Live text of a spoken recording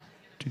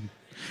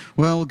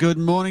Well, good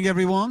morning,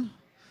 everyone.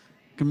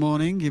 Good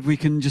morning. If we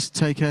can just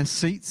take our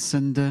seats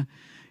and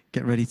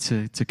get ready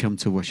to come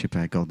to worship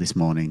our God this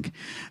morning.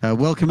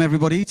 Welcome,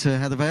 everybody, to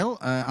Heathervale.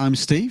 I'm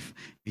Steve,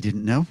 you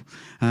didn't know,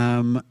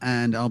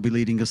 and I'll be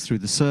leading us through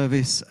the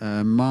service.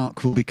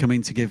 Mark will be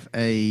coming to give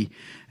a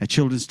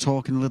children's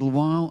talk in a little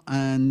while,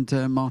 and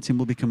Martin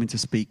will be coming to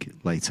speak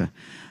later.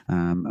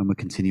 And we'll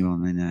continue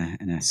on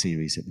in our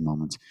series at the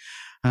moment.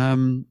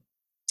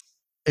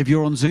 If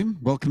you're on Zoom,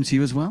 welcome to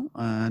you as well,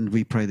 and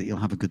we pray that you'll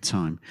have a good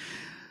time.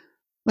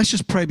 Let's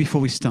just pray before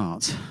we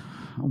start.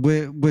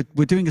 We're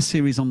doing a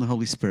series on the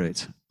Holy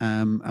Spirit,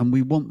 and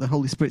we want the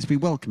Holy Spirit to be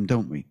welcome,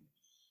 don't we?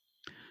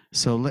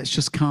 So let's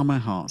just calm our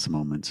hearts a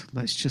moment.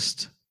 Let's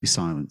just be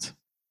silent.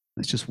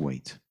 Let's just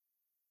wait.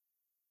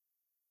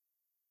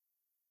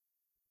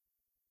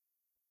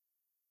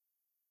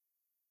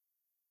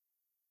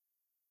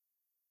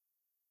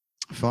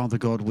 Father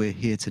God, we're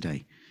here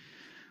today.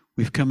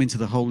 We've come into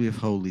the Holy of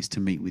Holies to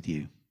meet with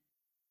you.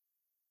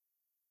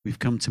 We've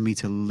come to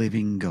meet a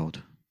living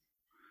God.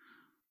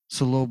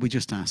 So, Lord, we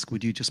just ask,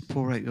 would you just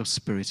pour out your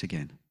Spirit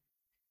again?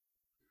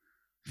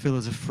 Fill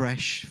us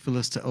afresh, fill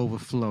us to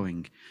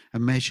overflowing, a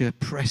measure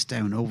pressed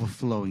down,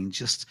 overflowing,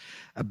 just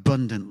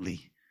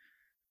abundantly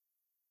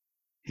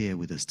here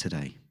with us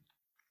today.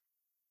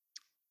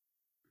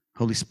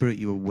 Holy Spirit,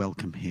 you are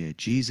welcome here.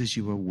 Jesus,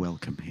 you are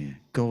welcome here.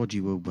 God,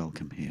 you are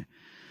welcome here.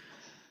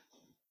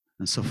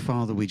 And so,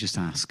 Father, we just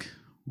ask,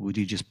 would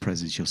you just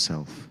presence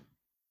yourself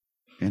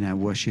in our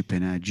worship,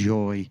 in our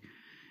joy,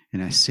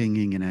 in our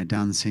singing, in our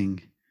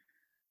dancing,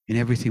 in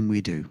everything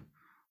we do.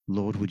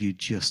 Lord, would you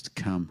just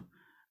come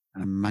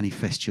and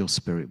manifest your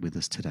Spirit with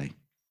us today?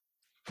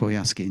 For we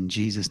ask it in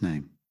Jesus'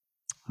 name.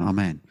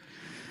 Amen.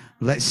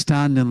 Let's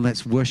stand and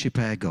let's worship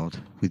our God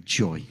with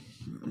joy.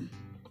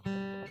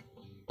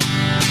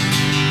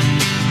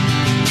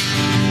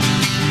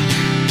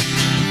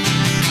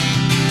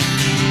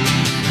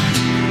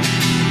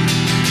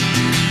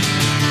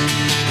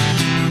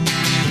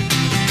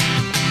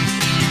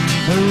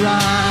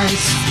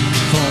 Arise,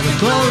 for the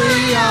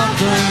glory of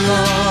the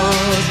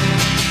Lord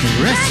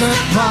rests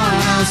upon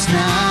us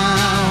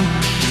now.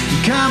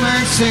 Come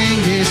and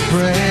sing his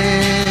praise.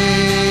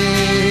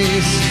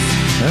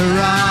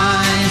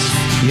 Arise,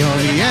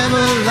 you're the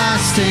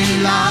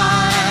everlasting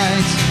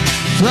light,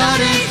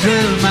 flooding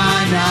through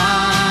my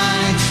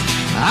night.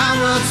 I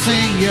will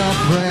sing your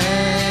praise.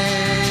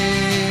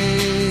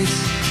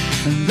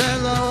 And the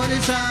Lord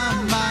is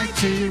our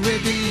mighty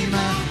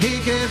Redeemer.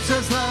 He gives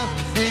us love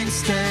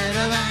instead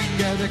of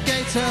anger. The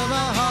gates of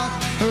our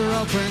heart are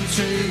open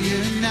to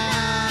you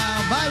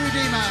now. My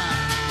Redeemer,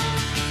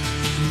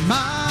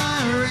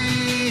 my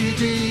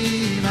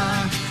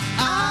Redeemer,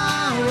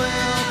 I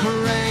will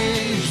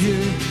praise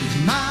you.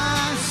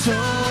 My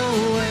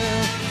soul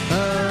will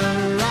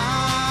arise,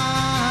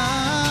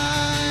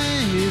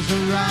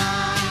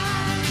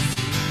 arise.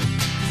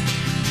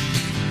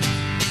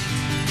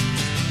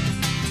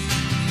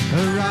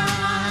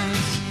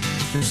 Arise,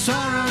 the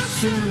sorrow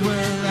soon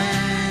will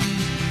end.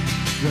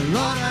 The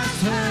Lord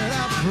has heard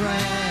our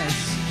prayers.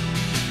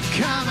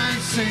 Come and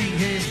sing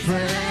his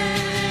praise.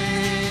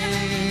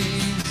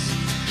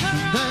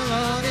 The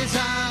Lord is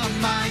our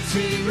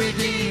mighty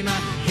Redeemer.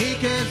 He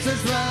gives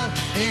us love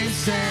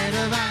instead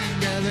of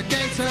anger. The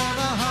gates of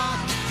our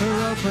heart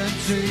are open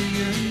to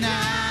you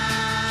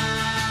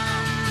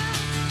now.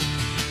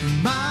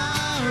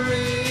 My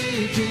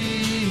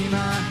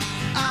Redeemer,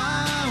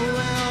 I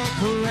will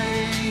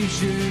praise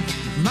you.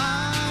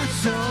 My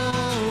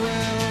soul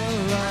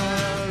will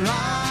arise,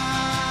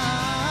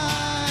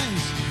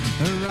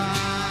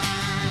 arise.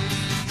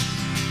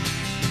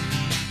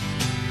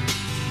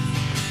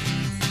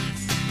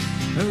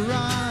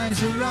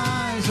 Arise,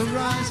 arise,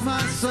 arise,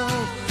 my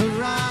soul,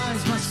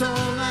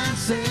 and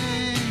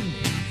sing.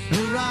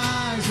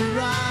 Arise,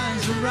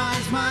 arise,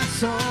 arise, my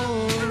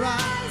soul,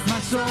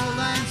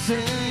 and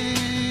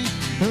sing.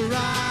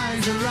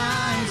 Arise,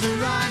 arise,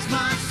 arise,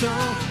 my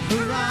soul,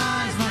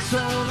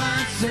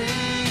 and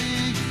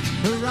sing.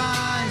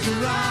 Arise,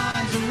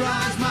 arise,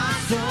 arise, my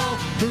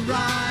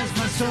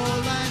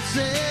soul, and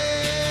sing.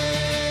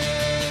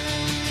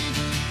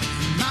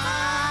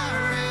 My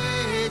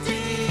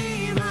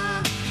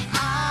Redeemer, I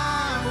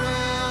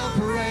will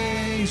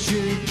praise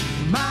you.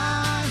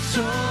 My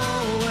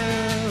soul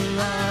will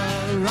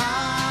arise.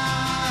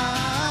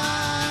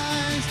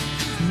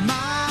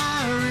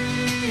 My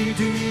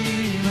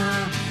Redeemer,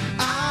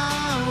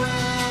 I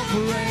will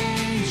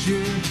praise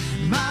you.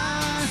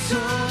 My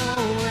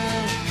soul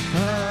will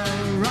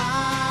arise.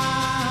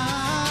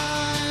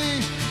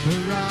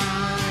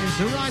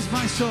 Arise, arise,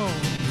 my soul.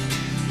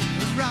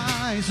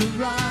 Arise,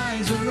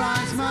 arise,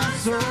 arise, my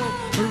soul.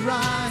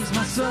 Arise,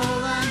 my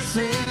soul, and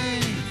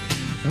sing.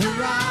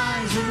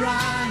 Arise,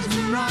 arise,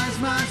 arise,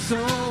 my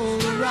soul.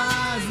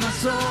 Arise, my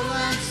soul,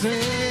 and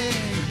sing.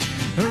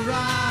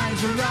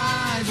 Arise,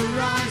 arise,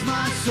 arise,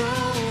 my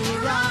soul.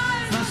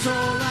 Arise, my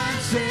soul, and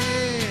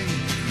sing.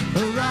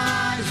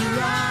 Arise,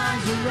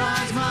 arise,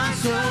 arise, my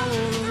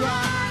soul.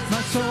 Arise,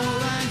 my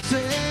soul, and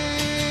sing.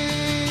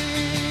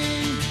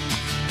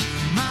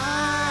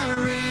 My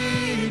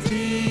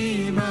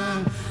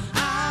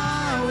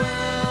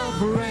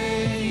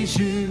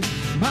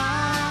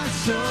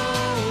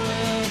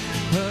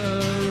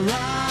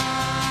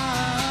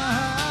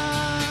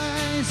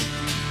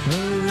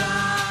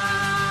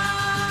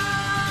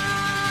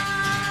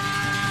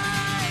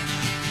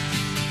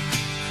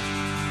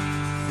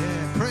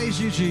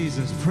Praise you,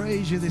 Jesus.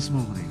 Praise you this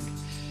morning.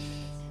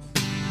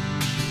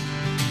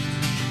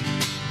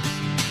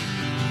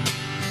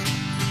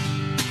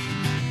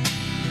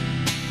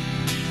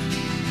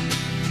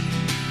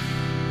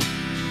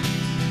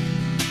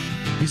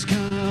 He's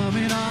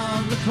coming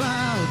on the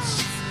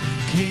clouds.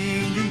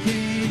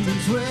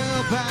 Kingdoms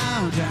will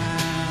bow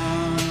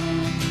down.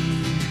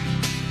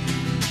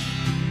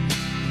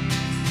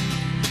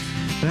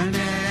 And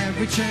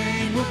every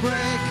chain will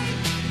break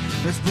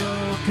as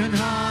broken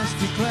hearts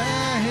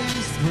declare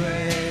his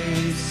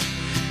praise.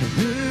 And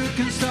who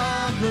can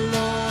stop the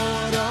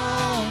Lord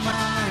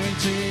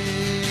Almighty?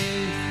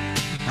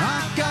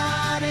 Our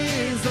God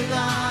is the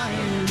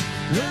Lion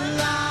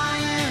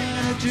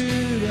of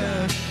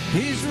Judah.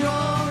 He's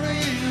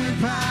roaring with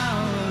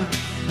power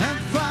and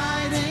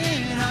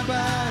fighting our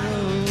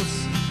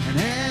battles, and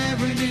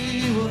every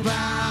knee will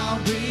bow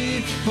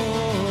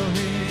before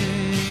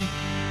him.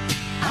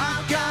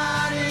 Our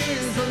God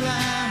is the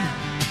Lamb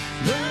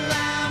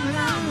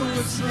who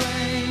was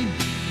slain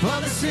for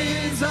the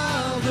sins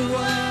of the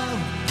world.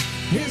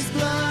 His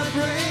blood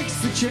breaks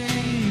the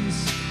chains,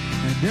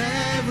 and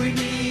every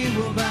knee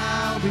will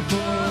bow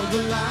before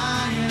the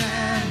Lion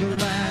and the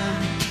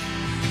Lamb.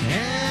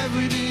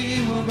 Every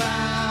knee will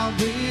bow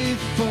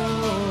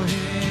before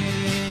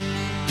him.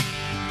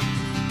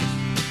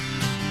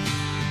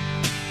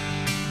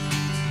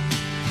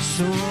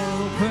 So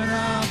open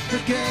up the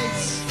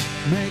gates,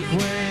 make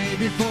way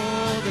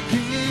before the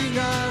King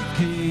of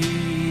Kings.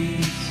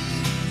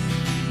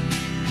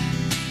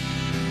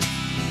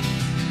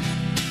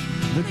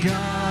 The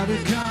God who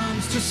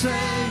comes to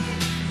save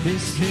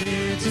is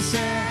here to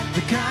set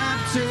the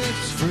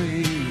captives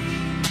free.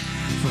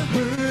 For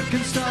who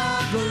can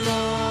stop the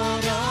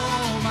Lord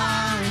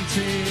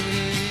Almighty?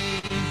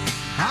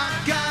 Our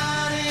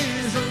God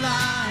is a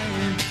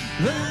Lion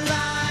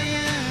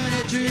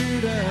of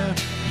Judah.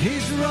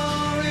 He's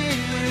roaring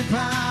with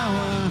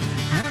power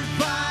and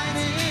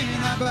fighting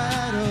our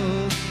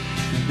battles,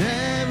 and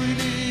every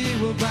knee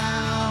will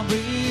bow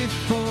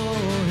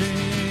before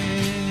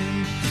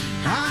him.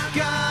 Our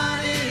God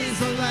is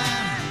the Lamb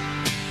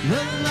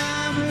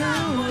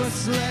who was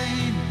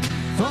slain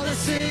for the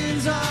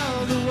sins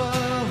of the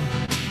world.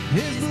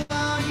 His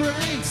blood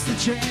breaks the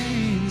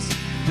chains,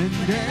 and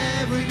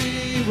every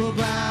knee will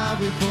bow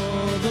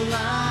before the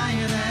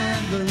Lion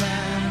and the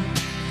Lamb.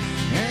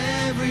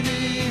 Every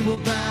knee will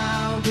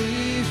bow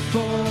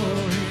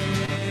before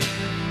him.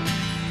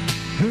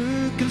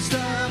 Who can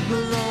stop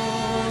the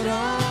Lord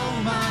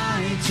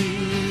Almighty?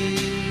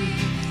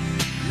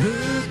 Who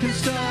can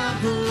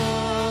stop the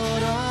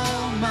Lord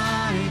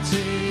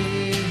Almighty?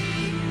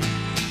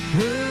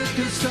 Who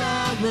can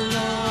stop the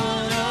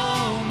Lord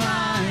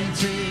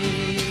Almighty?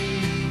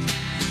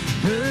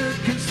 Who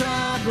can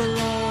stop the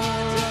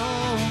Lord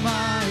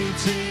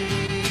Almighty?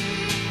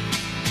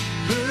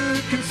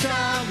 Who can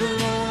stop the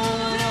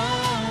Lord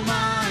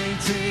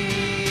Almighty?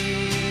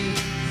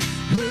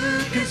 Who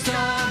can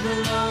stop the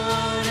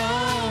Lord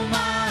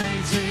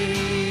Almighty?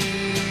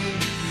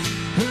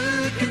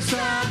 Who can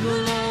stop the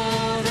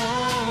Lord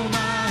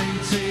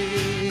Almighty?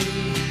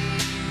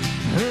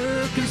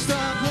 Who can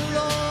stop the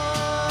Lord?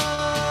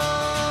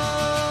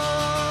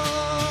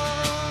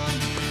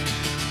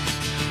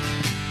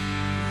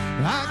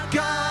 Our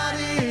God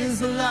is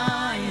the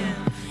Lion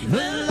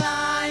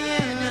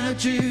of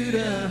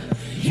Judah.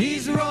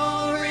 He's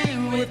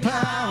roaring with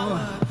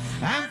power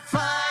and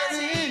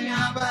fighting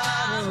our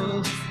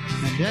battles,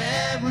 and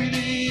every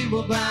knee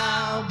will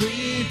bow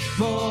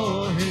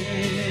before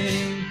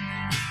him.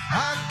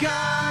 Our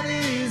God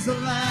is the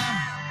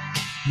Lamb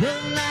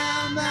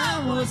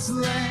that was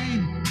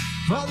slain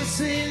for the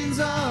sins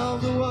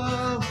of the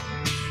world.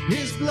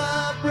 His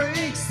blood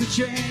breaks the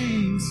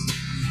chains,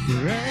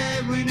 for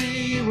every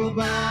knee will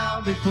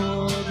bow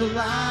before the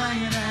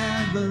Lion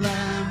and the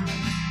Lamb.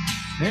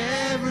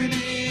 Every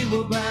knee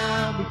will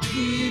bow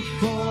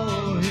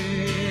before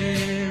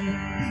him.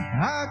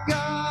 Our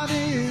God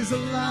is a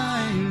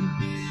Lion,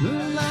 the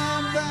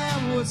Lamb that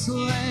was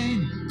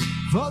slain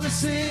for the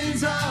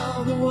sins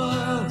of the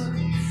world.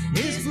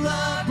 His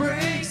blood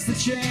breaks the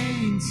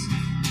chains,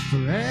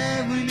 for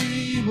every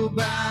knee will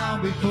bow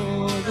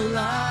before the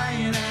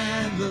Lion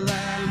and the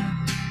Lamb.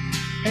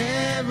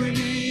 Every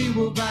knee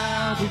will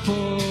bow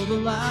before the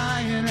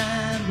Lion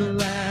and the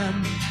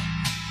Lamb.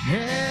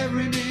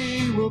 Every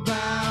knee will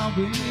bow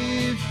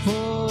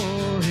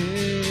before him.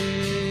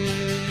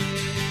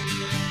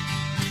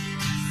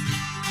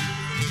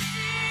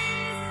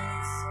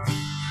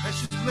 Let's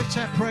just lift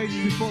our praise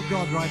before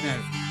God right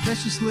now.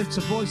 Let's just lift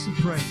a voice of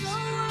praise.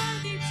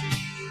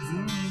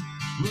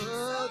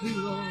 Worthy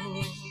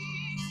Lord.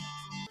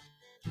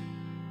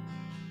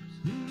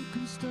 Who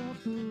can stop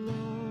the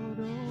Lord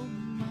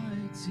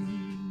Almighty?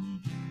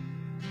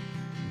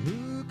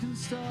 Who can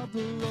stop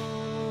the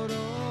Lord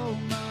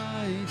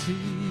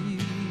Almighty?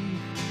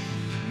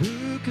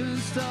 Who can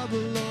stop the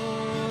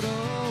Lord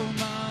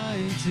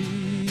Almighty?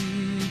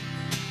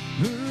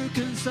 Who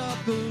can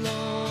stop the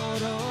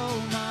Lord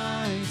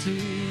Almighty?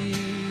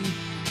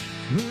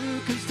 Who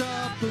can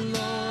stop the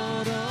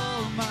Lord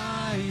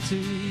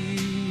Almighty?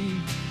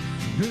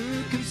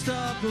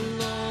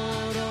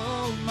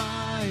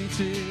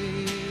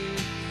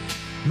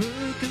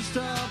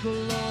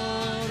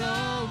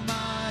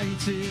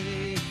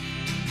 Almighty.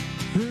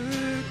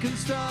 Who can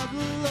stop the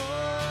Lord?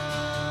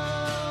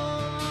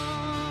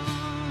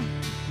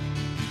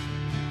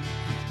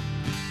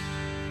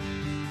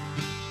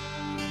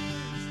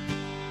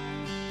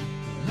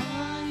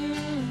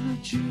 Lion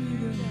of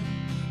Judah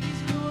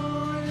is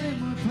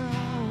going with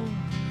power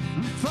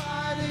and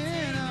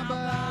fighting our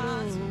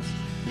battles,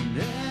 and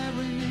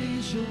every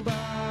knee shall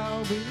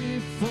bow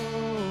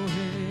before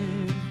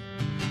him.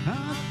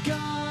 Our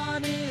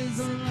God is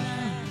the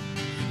Lamb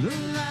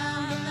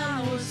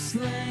that was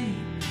slain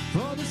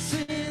for the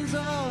sins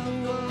of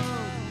the world.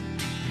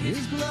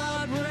 His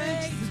blood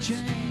breaks the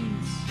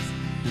chains,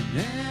 and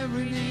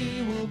every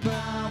knee will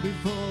bow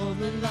before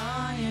the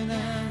Lion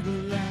and the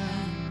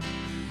Lamb.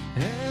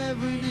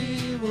 Every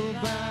knee will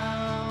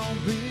bow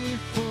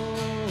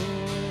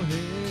before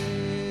him.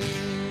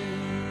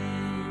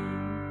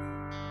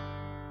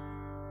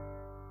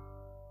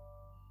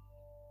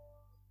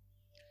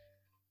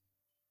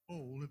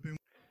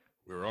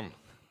 We're on.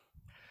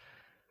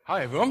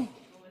 Hi, everyone.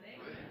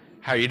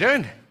 How you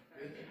doing?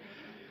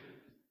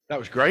 That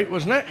was great,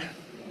 wasn't it?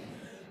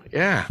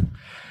 Yeah.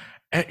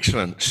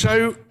 Excellent.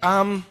 So,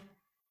 in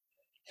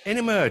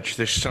Emerge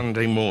this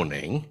Sunday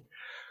morning,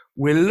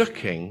 we're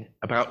looking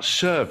about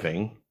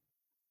serving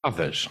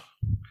others.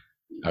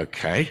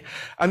 Okay.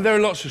 And there are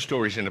lots of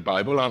stories in the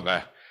Bible, aren't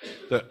there,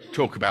 that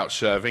talk about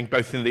serving,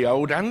 both in the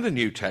Old and the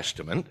New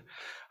Testament.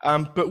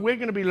 But we're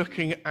going to be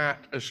looking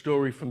at a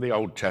story from the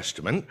Old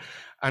Testament,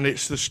 and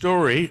it's the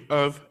story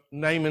of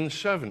Naaman's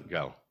servant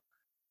girl.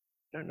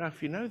 Don't know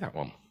if you know that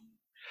one.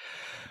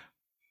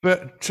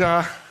 But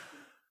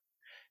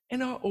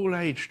in our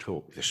all-age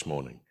talk this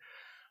morning,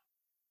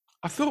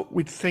 I thought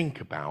we'd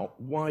think about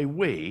why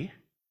we,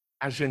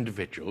 as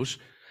individuals,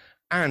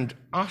 and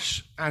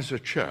us as a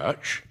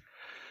church,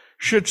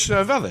 should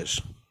serve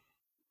others.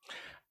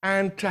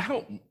 And to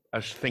help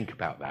us think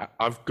about that,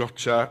 I've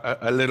got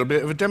a little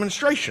bit of a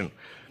demonstration.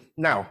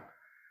 Now,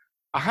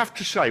 I have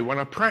to say, when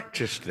I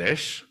practiced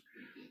this,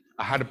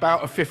 I had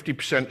about a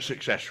 50%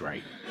 success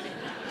rate.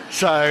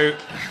 So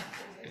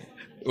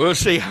we'll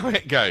see how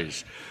it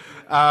goes.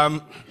 Now,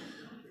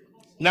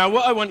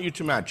 what I want you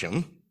to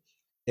imagine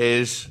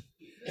is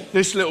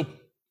this little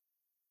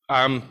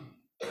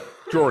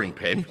drawing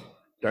pin.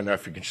 Don't know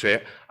if you can see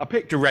it. I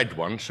picked a red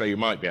one, so you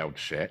might be able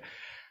to see it.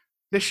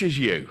 This is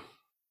you,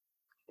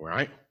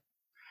 right?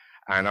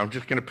 And I'm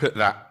just going to put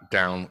that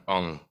down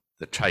on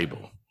the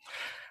table.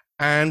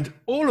 And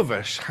all of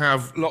us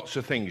have lots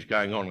of things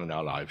going on in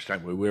our lives,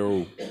 don't we? We're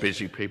all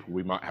busy people.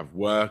 We might have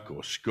work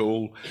or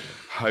school,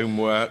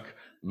 homework,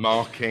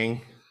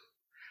 marking.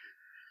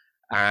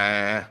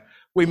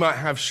 We might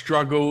have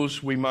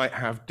struggles. We might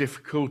have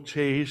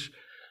difficulties.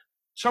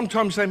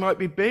 Sometimes they might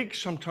be big.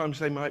 Sometimes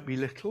they might be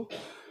little.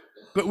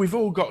 But we've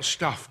all got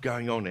stuff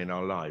going on in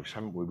our lives,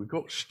 haven't we? We've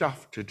got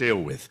stuff to deal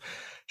with.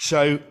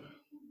 So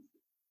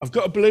I've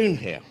got a balloon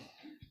here.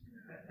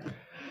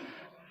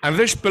 And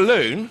this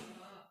balloon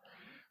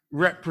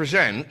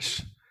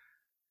represents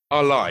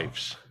our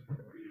lives.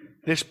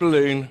 This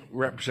balloon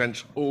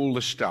represents all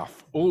the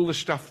stuff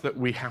that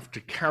we have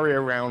to carry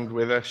around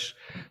with us,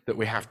 that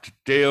we have to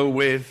deal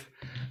with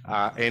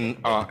in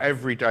our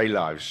everyday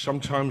lives.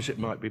 Sometimes it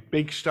might be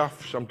big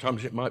stuff,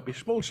 sometimes it might be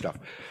small stuff.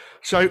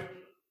 So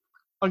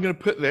I'm going to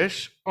put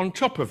this on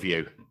top of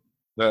you,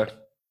 the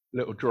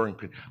little drawing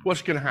pin.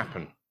 What's going to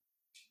happen?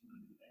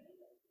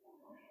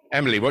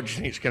 Emily, what do you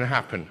think is going to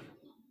happen?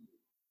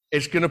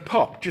 It's going to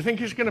pop. Do you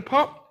think it's going to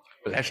pop?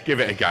 Well, let's give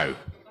it a go.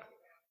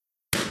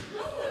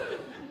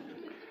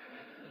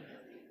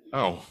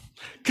 Oh,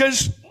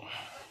 because,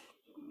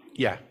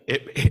 yeah,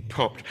 it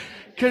popped.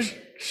 Because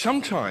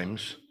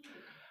sometimes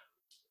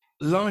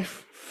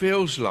life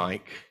feels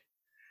like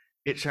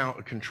it's out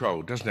of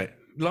control, doesn't it?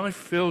 Life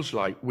feels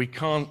like we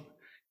can't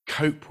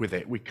cope with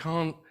it. We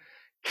can't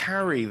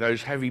carry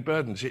those heavy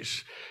burdens.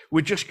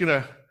 We're just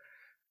going to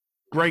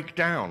break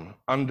down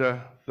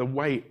under the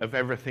weight of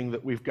everything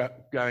that we've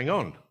got going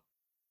on.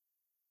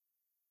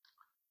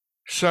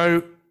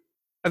 So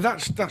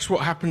that's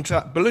what happened to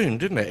that balloon,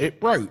 didn't it?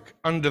 It broke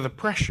under the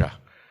pressure.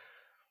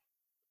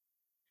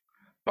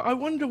 But I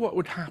wonder what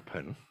would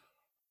happen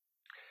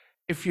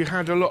if you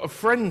had a lot of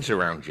friends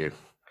around you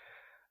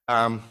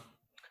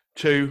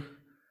to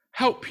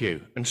help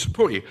you and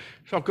support you.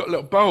 So I've got a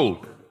little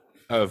bowl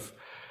of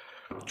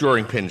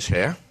drawing pins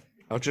here.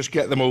 I'll just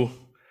get them all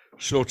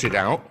sorted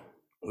out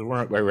the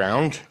right way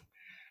round.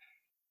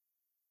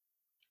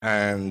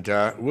 And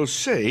we'll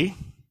see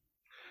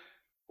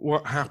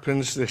what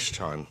happens this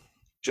time.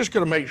 Just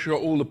got to make sure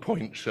all the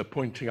points are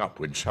pointing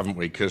upwards, haven't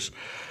we? Because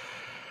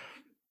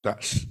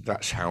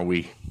that's how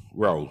we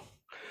roll.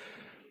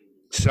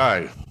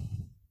 So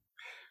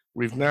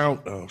we've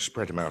now,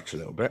 spread them out a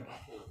little bit.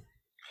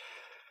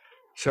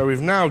 So we've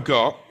now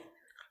got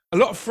a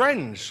lot of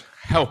friends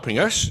helping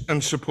us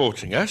and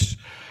supporting us.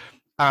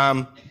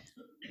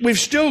 We've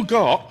still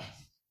got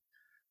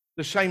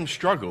the same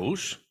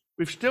struggles.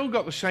 We've still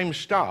got the same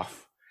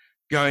stuff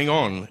going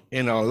on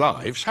in our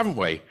lives, haven't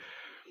we?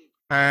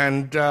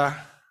 And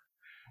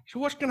so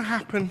what's going to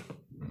happen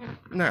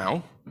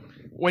now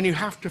when you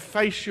have to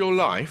face your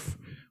life,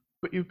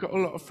 but you've got a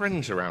lot of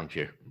friends around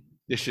you.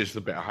 This is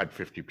the bit I had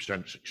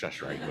 50%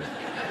 success rate with.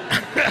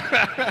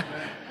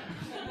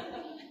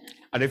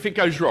 And if it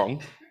goes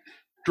wrong,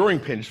 drawing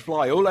pins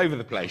fly all over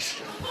the place.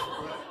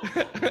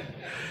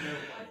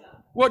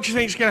 What do you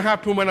think is going to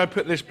happen when I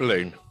put this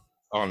balloon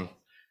on?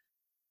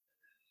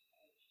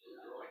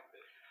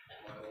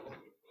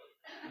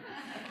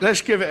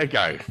 Let's give it a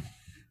go.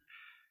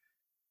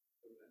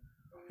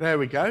 There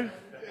we go.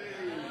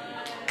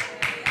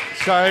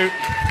 So,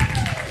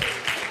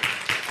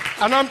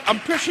 and I'm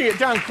pushing it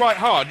down quite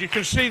hard. You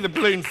can see the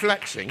balloon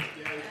flexing.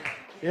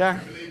 Yeah.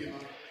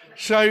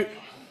 So,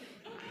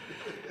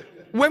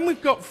 when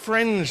we've got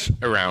friends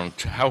around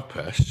to help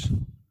us,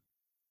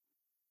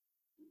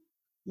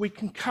 we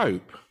can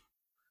cope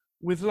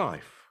with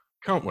life,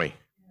 can't we?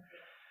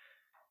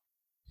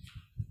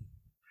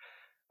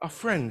 Our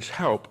friends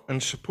help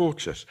and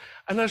support us.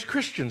 And as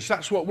Christians,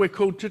 that's what we're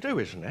called to do,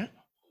 isn't it?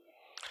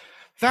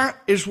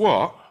 That is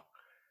what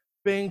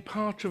being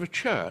part of a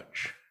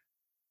church,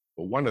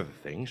 or one of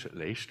the things at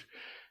least,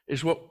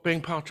 is what being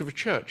part of a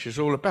church is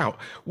all about.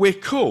 We're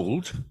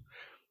called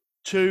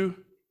to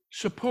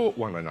support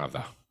one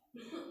another.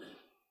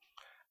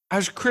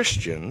 As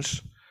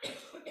Christians,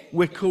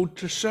 we're called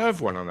to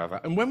serve one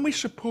another. And when we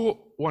support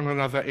one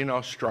another in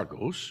our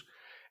struggles,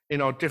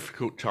 in our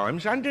difficult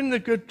times, and in the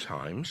good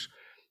times,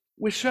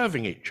 we're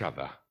serving each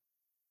other.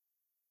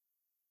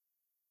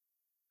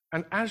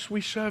 And as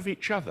we serve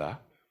each other,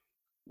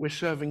 we're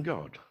serving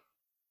God,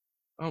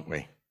 aren't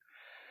we?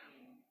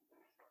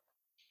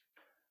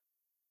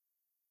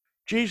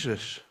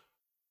 Jesus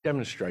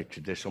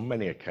demonstrated this on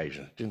many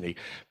occasions, didn't he?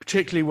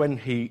 Particularly when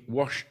he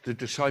washed the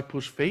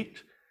disciples'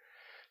 feet.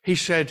 He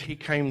said he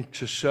came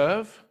to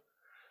serve,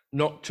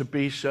 not to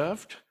be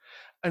served.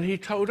 And he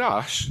told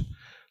us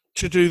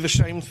to do the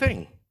same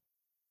thing.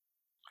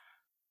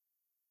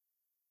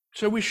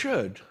 So we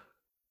should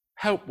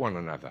help one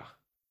another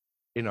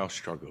in our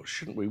struggles,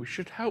 shouldn't we? We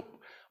should help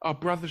our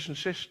brothers and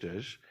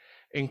sisters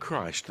in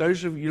Christ.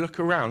 Those of you, look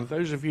around,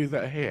 those of you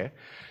that are here,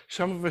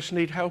 some of us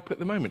need help at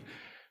the moment.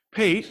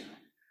 Pete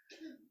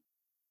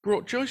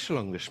brought Joyce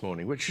along this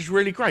morning, which is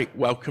really great.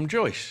 Welcome,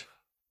 Joyce.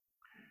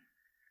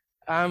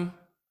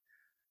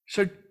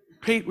 So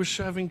Pete was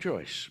serving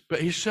Joyce,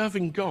 but he's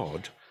serving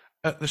God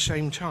at the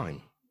same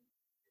time.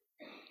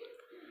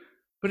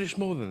 But it's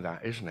more than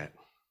that, isn't it?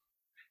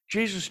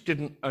 Jesus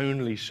didn't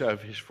only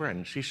serve his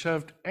friends, he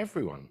served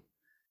everyone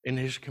in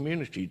his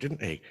community,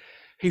 didn't he?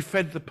 He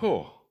fed the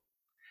poor,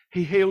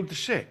 he healed the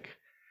sick,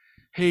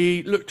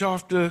 he looked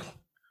after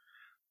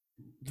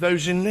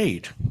those in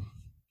need.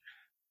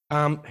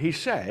 He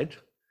said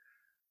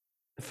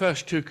the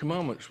first 2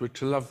 commandments were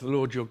to love the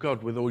Lord your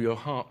God with all your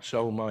heart,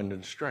 soul, mind,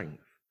 and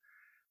strength,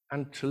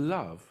 and to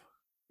love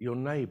your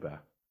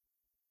neighbor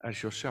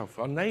as yourself.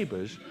 Our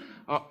neighbors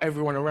are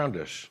everyone around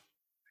us.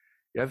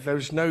 Yeah,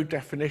 there's no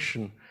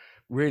definition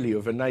really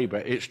of a neighbor.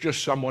 It's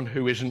just someone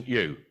who isn't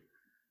you.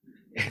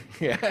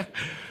 Yeah.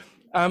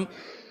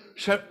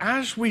 So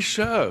as we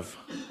serve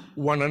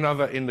one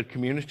another in the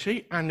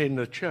community and in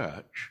the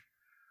church,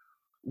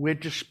 we're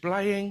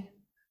displaying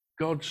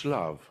God's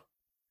love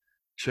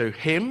to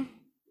him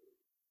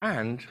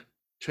and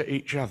to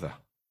each other.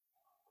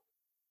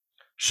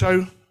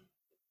 So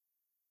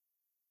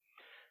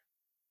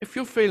if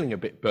you're feeling a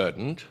bit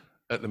burdened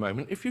at the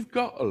moment, if you've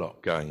got a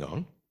lot going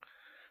on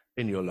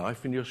in your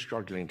life and you're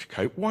struggling to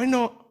cope, why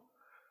not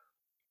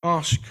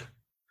ask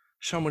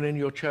someone in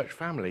your church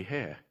family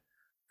here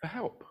for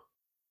help?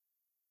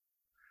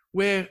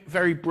 We're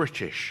very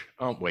British,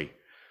 aren't we?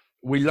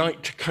 We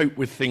like to cope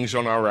with things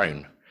on our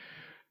own.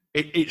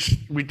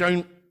 We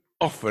don't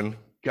often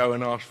go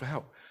and ask for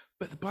help,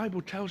 but the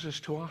Bible tells us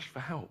to ask for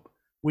help.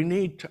 We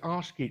need to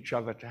ask each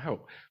other to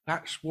help.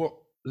 That's what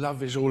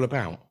love is all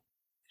about.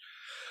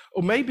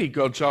 Or maybe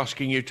God's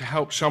asking you to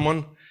help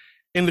someone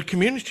in the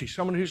community,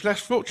 someone who's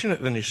less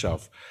fortunate than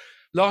yourself.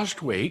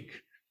 Last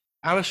week,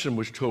 Alison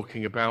was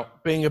talking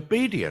about being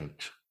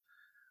obedient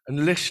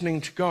and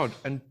listening to God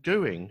and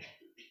doing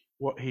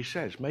what he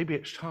says. Maybe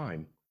it's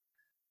time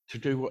to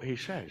do what he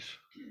says.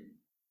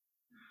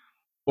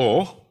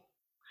 Or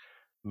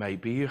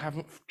maybe you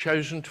haven't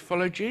chosen to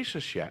follow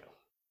Jesus yet.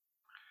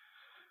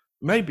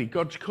 Maybe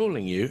God's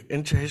calling you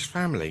into his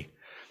family,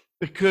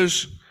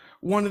 because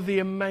one of the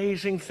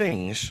amazing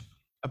things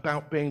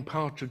about being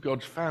part of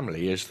God's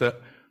family is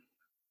that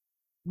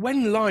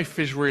when life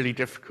is really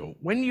difficult,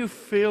 when you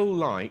feel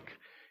like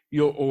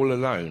you're all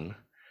alone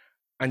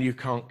and you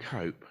can't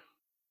cope,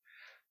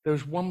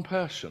 there's one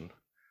person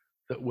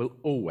that will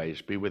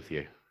always be with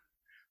you,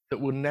 that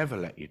will never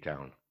let you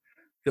down,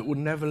 that will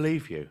never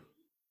leave you,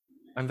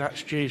 and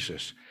that's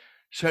Jesus.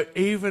 So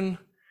even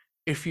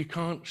if you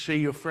can't see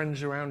your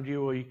friends around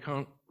you or you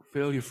can't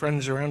feel your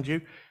friends around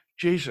you,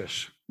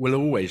 Jesus will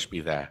always be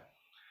there,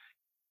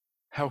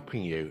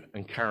 helping you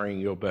and carrying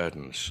your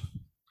burdens.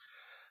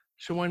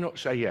 So why not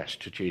say yes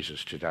to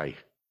Jesus today?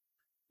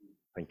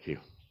 Thank you.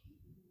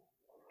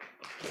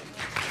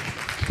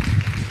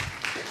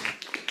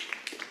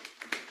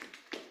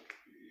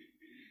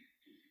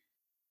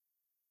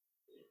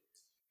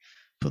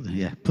 Put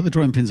the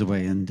drawing pins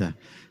away and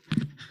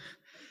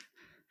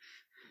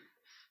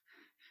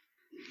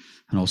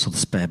also the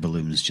spare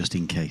balloons just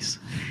in case.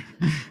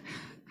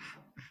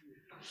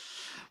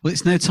 Well,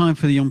 it's now time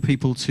for the young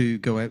people to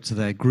go out to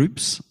their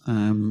groups.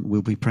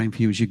 We'll be praying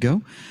for you as you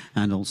go,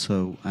 and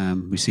also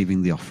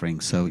receiving the offering.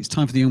 So it's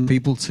time for the young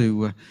people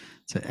to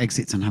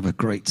exit and have a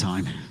great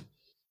time.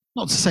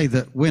 Not to say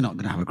that we're not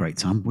going to have a great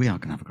time. We are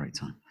going to have a great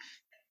time.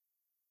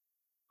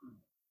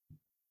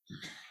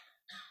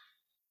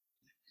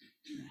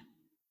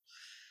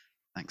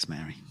 Thanks,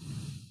 Mary.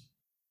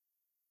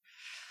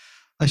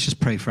 Let's just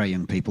pray for our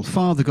young people.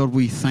 Father God,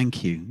 we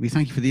thank you. We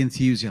thank you for the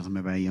enthusiasm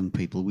of our young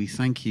people. We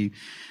thank you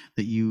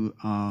that you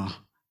are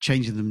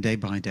changing them day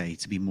by day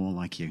to be more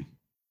like you.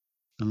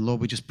 And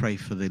Lord, we just pray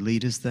for the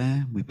leaders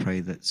there. We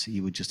pray that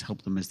you would just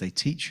help them as they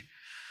teach.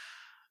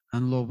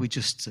 And Lord, we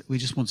just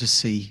want to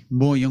see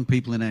more young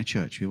people in our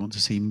church. We want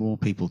to see more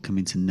people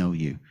coming to know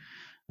you.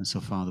 And so,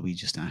 Father, we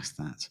just ask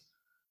that.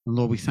 And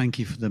Lord, we thank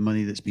you for the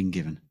money that's been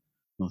given.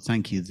 Lord,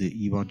 thank you that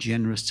you are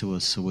generous to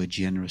us, so we're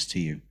generous to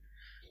you.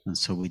 And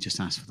so we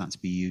just ask for that to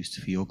be used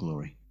for your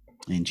glory.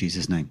 In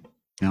Jesus' name.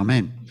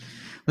 Amen.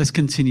 Let's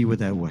continue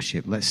with our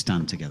worship. Let's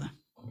stand together.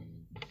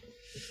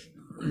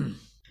 You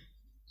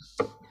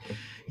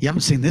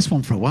haven't seen this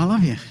one for a while,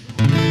 have you?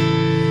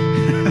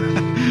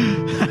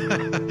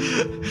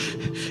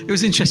 It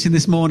was interesting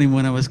this morning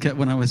when I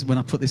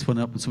put this one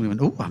up and somebody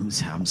went, "Oh, I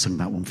haven't sung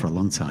that one for a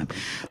long time."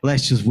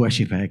 Let's just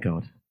worship our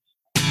God.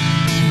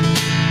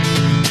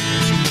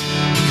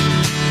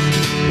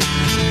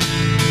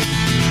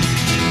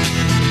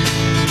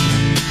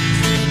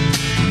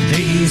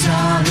 These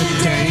are the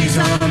days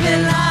of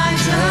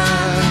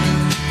Elijah,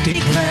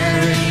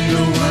 declaring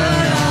the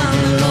word of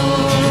the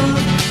Lord.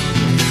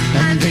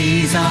 And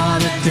these are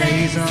the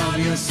days of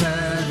your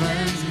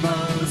servant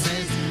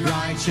Moses,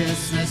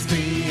 righteousness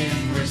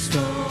being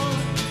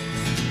restored.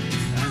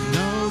 And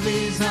though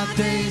these are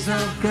days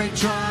of great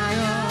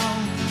trial,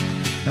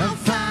 of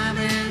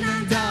famine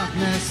and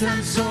darkness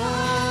and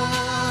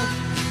sword,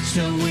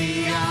 still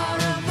we are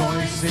a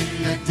voice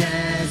in the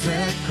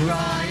desert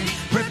crying,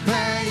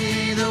 prepare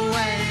ye the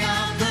way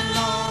of the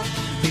Lord.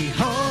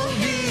 Behold,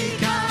 he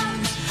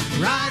comes,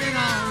 riding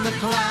on the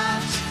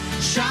clouds,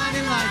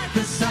 shining like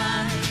the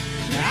sun.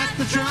 At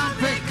the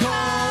trumpet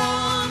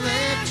call,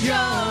 lift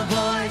your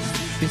voice.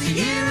 It's the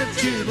year of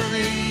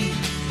Jubilee.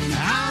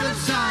 Out of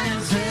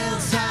Zion's hill,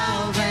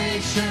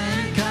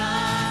 salvation comes.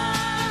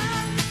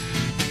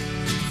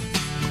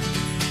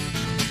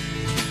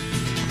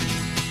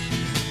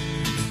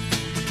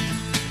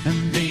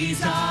 And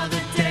these are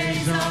the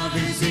days of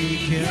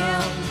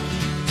Ezekiel,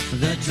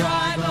 the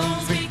dry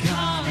bones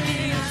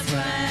becoming as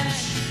flesh.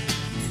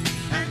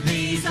 And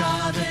these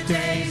are the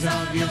days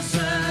of your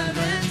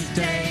servant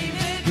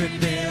David,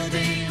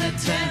 rebuilding the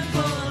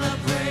temple of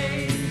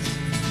praise.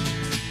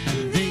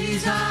 And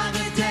these are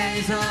the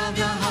days of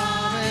the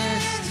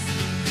harvest,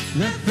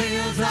 the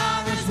fields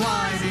are as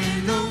wide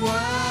in the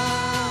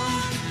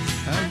world.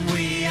 And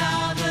we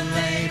are the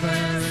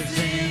laborers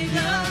in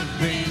the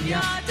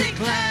vineyard,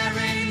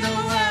 declaring the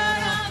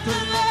word of the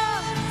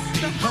Lord.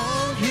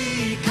 Behold,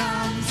 he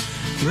comes,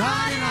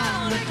 riding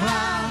on the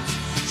clouds,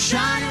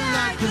 shining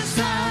like the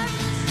sun.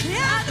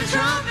 At the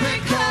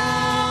trumpet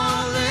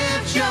call,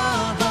 lift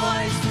your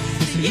voice.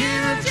 It's the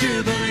year of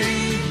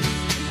Jubilee.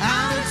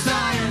 Out of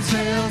Zion's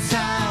hill,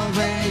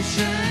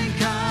 salvation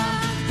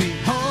comes.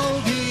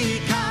 Behold, he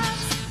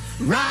comes,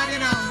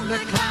 riding on the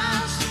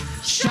clouds,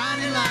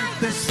 shining like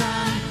the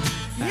sun.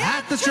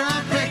 At the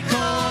trumpet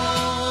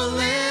call,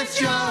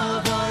 lift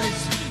your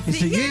voice. It's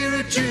the year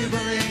of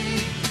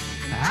Jubilee.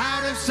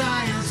 Out of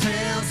Zion's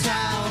hill,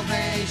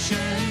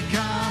 salvation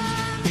comes.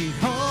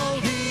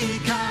 Behold, he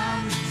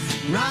comes,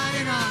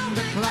 riding on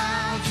the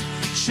clouds,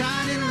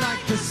 shining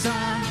like the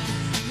sun.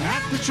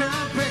 At the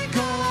trumpet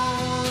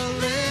call,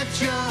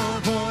 lift your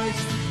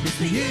voice. It's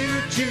the year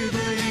of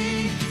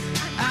Jubilee.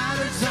 Out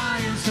of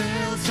Zion's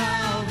hill,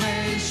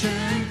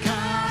 salvation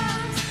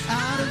comes.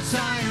 Out of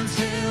Zion's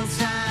hill,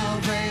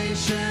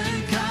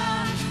 salvation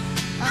comes.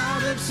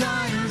 Out of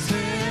Zion's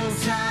hill,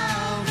 salvation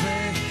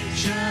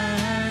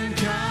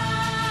comes.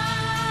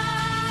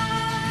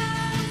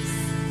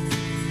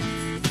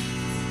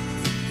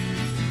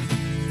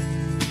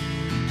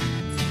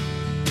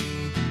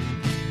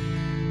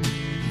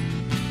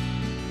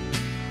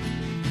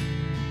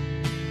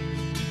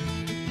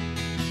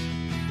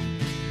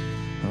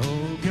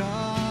 Oh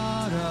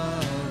God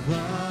of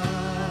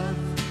love,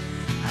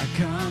 I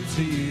come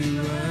to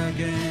you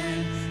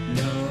again,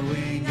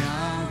 knowing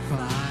I'll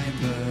find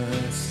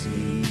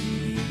mercy.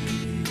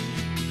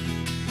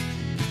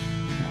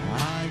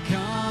 I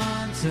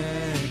can't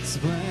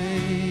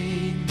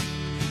explain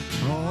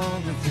all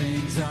the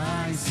things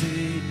I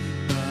see,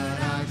 but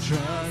I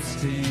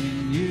trust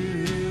in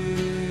you.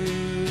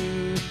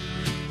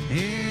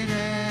 In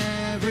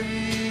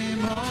every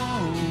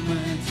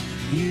moment,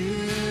 you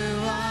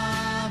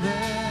are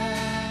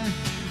there,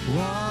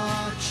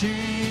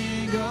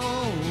 watching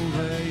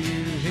over.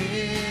 You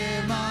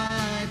hear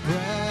my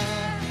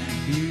prayer.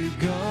 You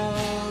go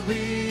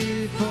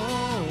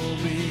before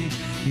me.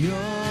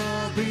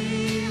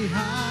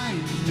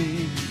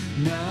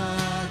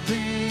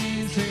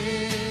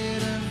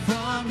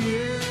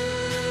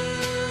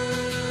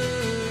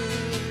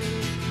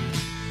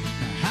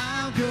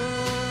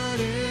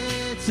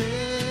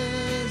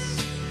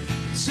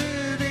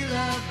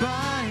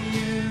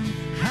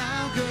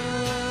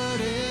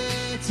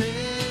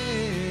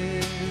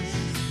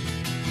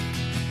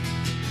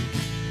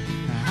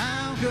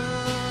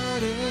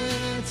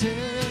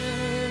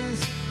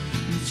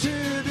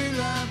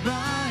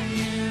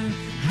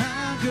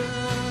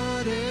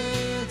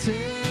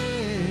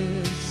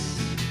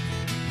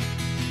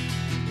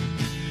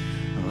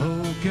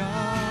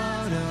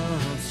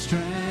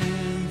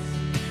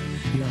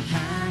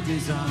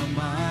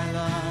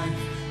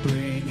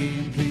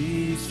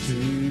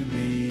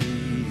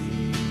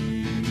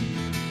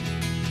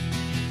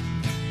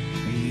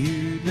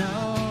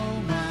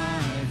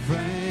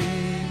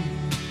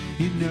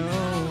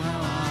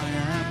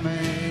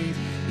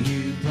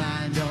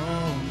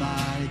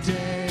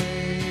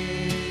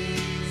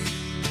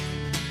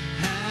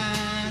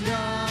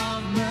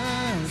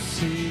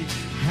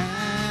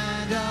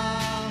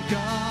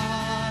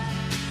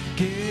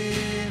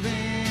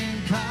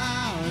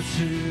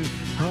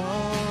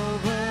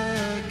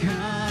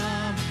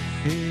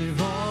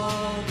 If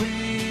all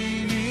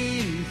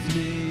beneath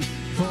me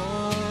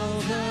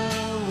falls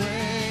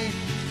away,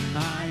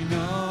 I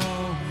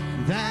know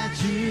that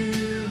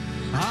you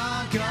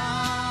are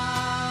God.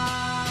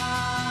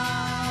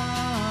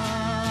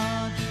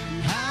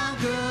 How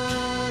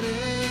good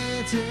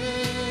it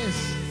is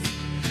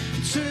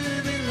to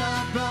be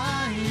loved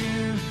by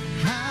you.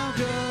 How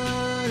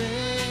good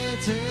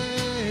it is.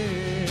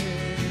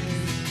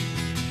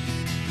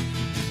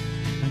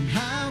 And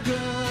how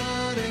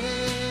good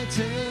it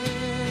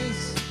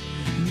is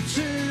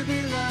to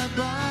be loved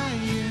by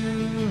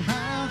you.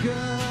 How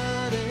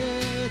good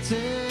it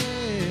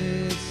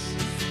is.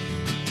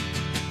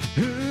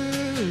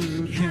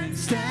 Who can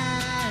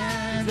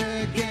stand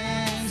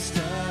against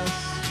us?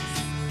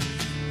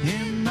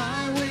 In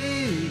my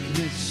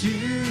weakness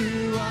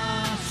you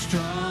are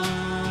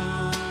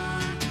strong.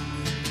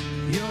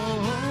 Your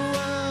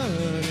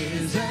word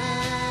is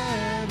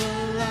everlasting.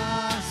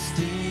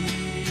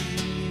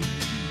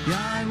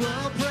 I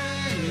will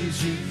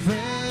praise you,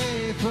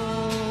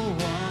 faithful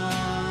one.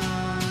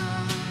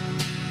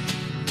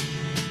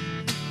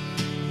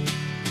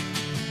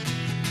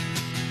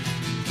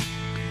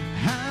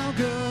 How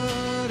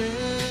good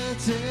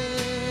it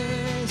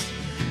is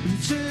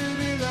to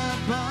be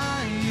loved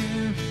by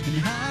you, and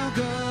how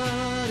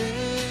good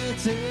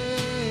it is,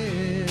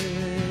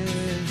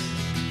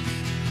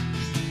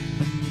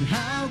 and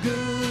how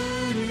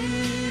good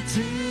it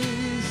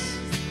is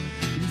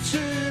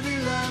to be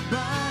loved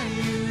by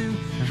you,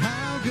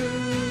 how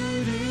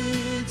good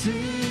it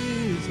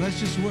is. Let's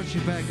just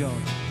worship our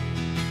God.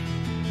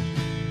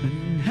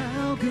 And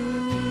how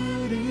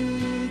good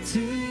it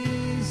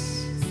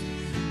is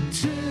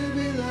to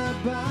be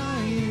loved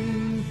by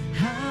you,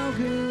 how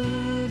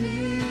good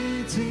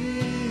it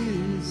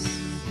is,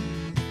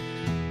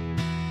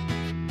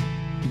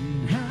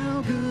 and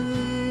how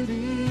good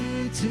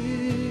it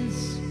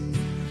is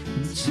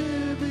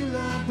to be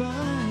loved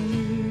by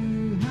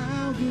you,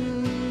 how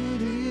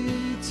good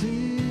it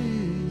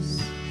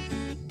is.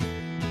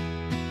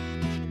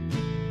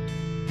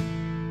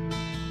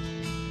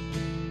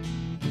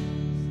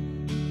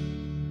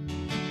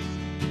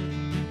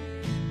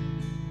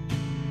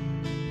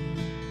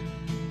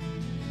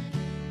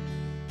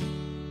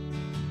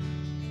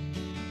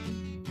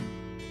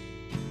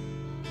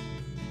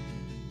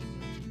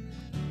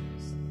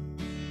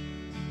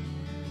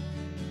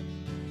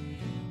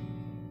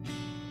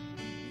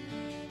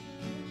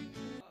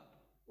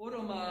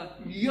 Orama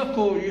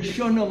yako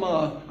yishonama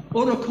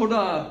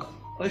orakora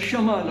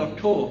ashamana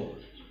to.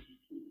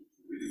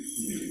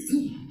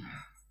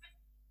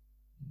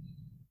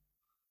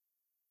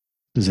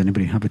 Does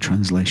anybody have a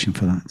translation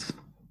for that?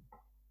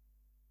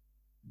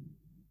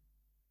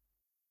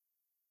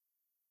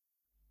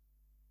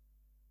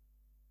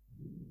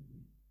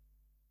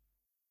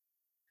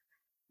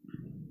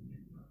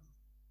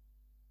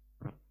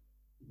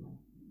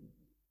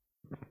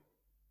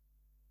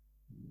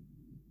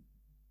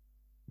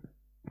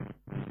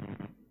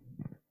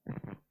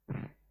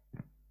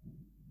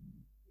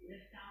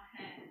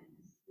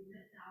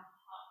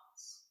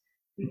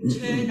 We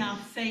turn our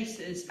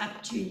faces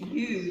up to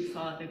you,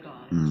 Father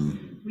God.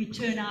 We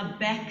turn our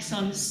backs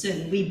on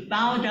sin. We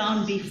bow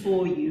down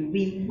before you.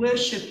 We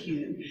worship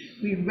you.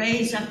 We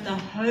raise up the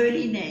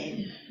holy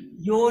name,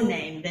 your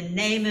name, the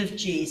name of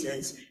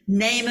Jesus,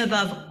 name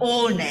above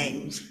all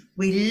names.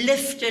 We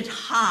lift it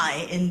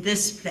high in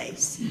this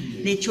place.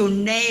 Let your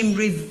name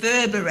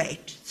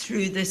reverberate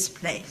through this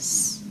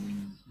place.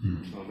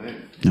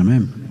 Amen.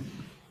 Amen.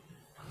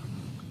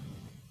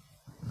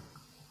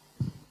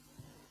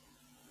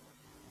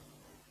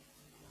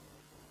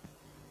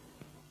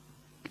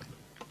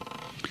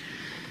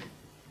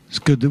 It's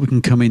good that we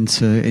can come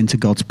into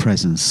God's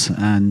presence,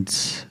 and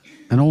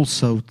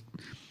also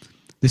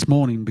this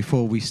morning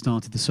before we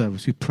started the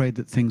service, we prayed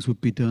that things would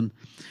be done.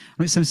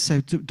 And it sounds to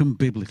say done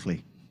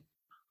biblically.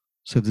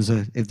 So if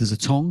there's a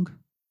tongue,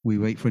 we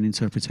wait for an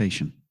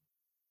interpretation.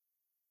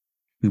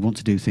 We want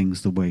to do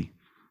things the way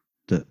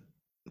that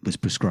was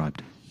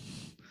prescribed.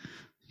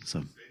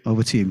 So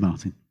over to you,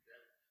 Martin.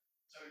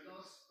 So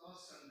last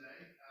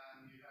Sunday,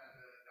 you had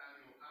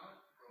Daniel Howard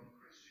from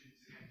Christians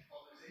Against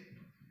Poverty,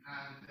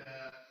 and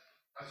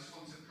I just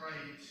want to pray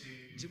to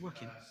Is it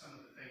working? some of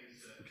the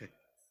things that. Okay.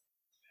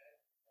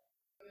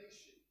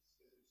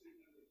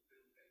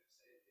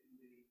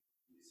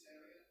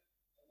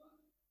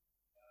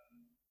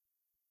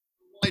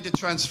 Wider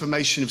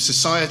transformation of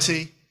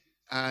society,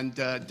 and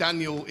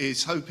Daniel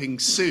is hoping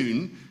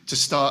soon to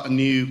start a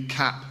new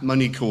CAP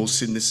money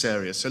course in this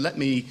area. So let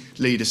me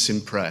lead us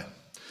in prayer.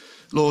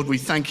 Lord, we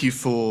thank you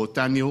for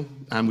Daniel,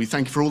 and we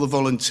thank you for all the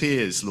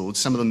volunteers, Lord,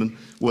 some of them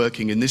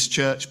working in this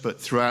church,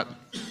 but throughout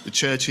the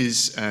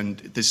churches and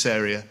this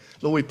area.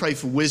 Lord, we pray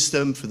for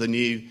wisdom for the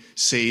new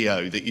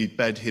CEO, that you'd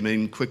bed him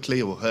in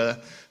quickly, or her,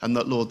 and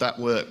that, Lord, that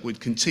work would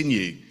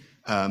continue,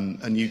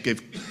 and you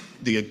give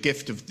the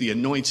gift of the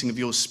anointing of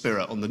your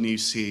Spirit on the new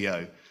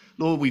CEO.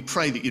 Lord, we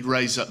pray that you'd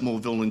raise up more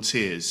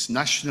volunteers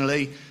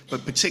nationally,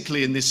 but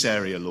particularly in this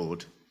area,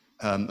 Lord.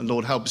 And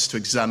Lord, help us to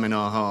examine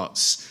our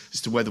hearts as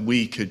to whether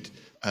we could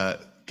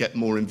get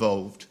more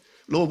involved.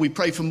 Lord, we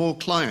pray for more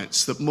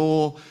clients, that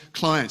more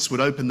clients would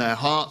open their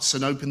hearts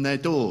and open their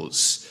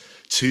doors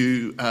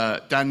to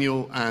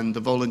Daniel and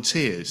the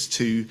volunteers,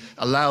 to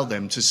allow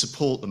them to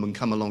support them and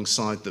come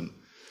alongside them.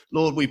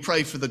 Lord, we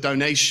pray for the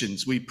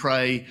donations. We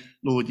pray,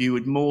 Lord, you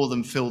would more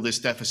than fill this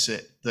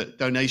deficit, that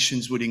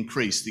donations would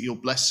increase, that your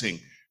blessing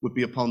would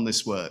be upon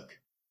this work.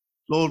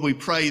 Lord, we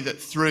pray that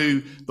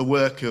through the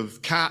work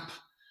of CAP,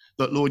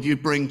 that, Lord, you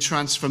bring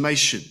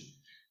transformation,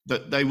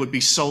 that they would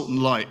be salt and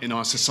light in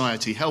our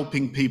society,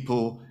 helping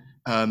people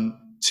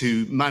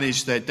to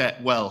manage their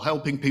debt well,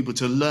 helping people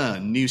to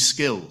learn new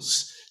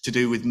skills to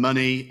do with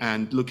money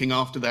and looking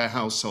after their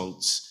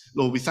households.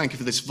 Lord, we thank you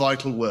for this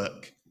vital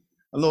work.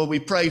 And Lord, we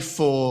pray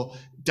for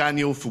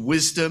Daniel for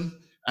wisdom,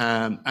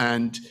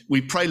 and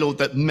we pray, Lord,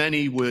 that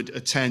many would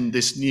attend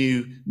this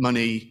new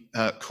money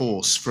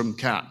course from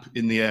CAP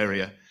in the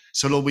area.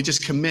 So, Lord, we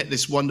just commit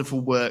this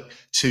wonderful work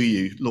to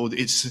you. Lord,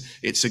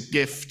 it's a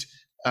gift.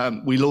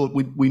 We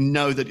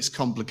know that it's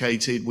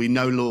complicated. We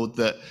know, Lord,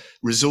 that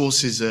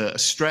resources are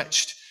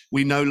stretched.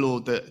 We know,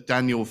 Lord, that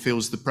Daniel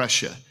feels the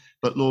pressure.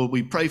 But, Lord,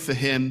 we pray for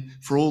him,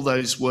 for all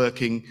those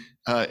working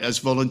as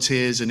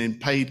volunteers and in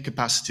paid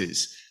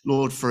capacities.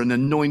 Lord, for an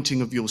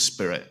anointing of your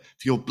Spirit,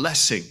 for your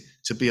blessing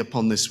to be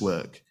upon this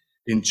work.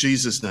 In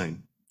Jesus'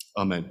 name,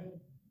 amen.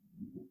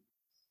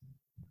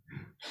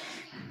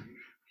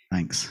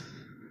 Thanks.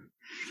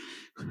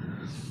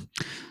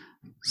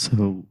 So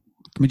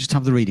let me just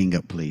have the reading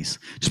up, please.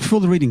 Just before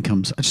the reading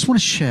comes, I just want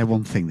to share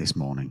one thing this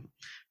morning,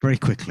 very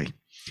quickly.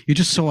 You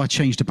just saw I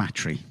changed a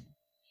battery.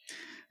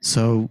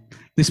 So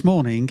this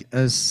morning,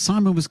 as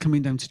Simon was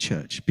coming down to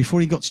church, before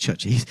he got to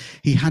church,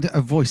 he had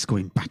a voice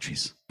going,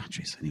 batteries.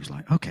 And he was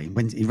like, okay.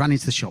 When he ran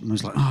into the shop and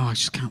was like, oh, I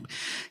just can't.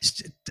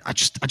 I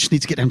just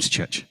need to get down to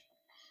church.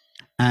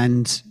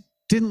 And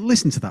didn't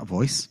listen to that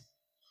voice.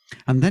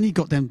 And then he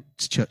got down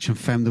to church and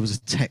found there was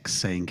a text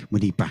saying, we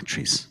need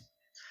batteries.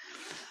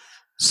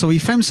 So he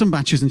found some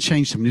batteries and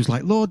changed them. And he was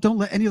like, Lord, don't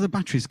let any other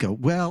batteries go.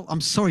 Well,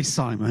 I'm sorry,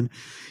 Simon.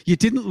 You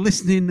didn't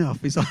listen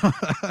enough.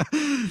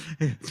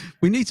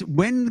 We need to,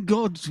 when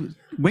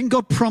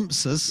God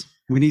prompts us,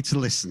 we need to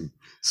listen.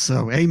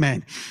 So,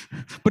 amen.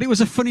 But it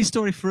was a funny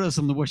story for us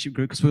on the worship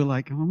group because we were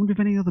like, I wonder if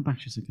any other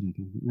batteries are going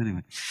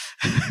to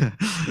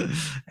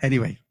go.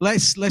 Anyway,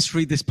 let's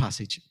read this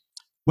passage.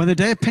 When the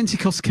day of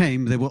Pentecost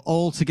came, they were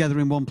all together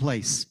in one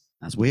place,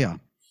 as we are.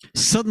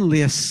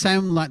 Suddenly, a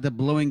sound like the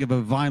blowing of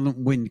a violent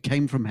wind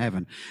came from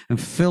heaven and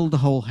filled the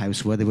whole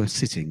house where they were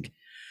sitting.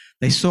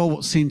 They saw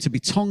what seemed to be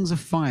tongues of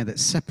fire that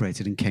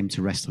separated and came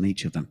to rest on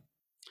each of them.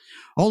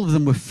 All of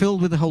them were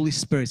filled with the Holy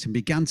Spirit and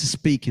began to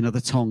speak in other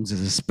tongues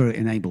as the Spirit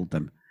enabled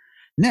them.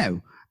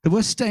 Now, there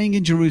were staying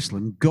in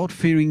Jerusalem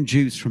God-fearing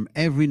Jews from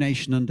every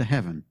nation under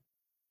heaven.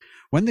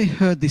 When they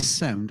heard this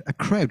sound, a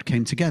crowd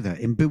came together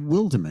in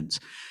bewilderment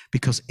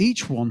because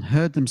each one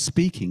heard them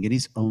speaking in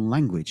his own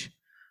language.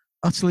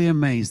 Utterly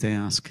amazed, they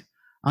asked,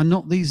 are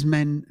not these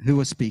men who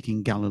are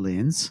speaking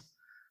Galileans?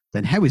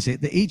 Then how is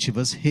it that each of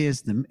us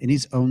hears them in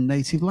his own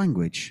native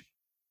language?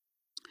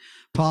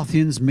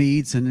 Parthians,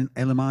 Medes, and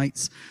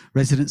Elamites,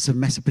 residents of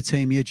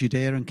Mesopotamia,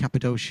 Judea and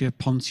Cappadocia,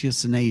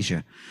 Pontus and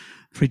Asia,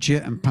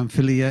 Phrygia and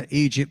Pamphylia,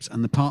 Egypt,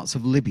 and the parts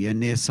of Libya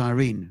near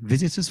Cyrene,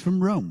 visitors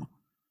from Rome.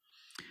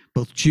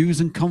 Both Jews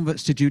and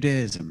converts to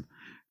Judaism,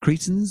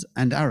 Cretans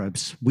and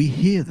Arabs, we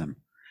hear them,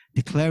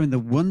 declaring the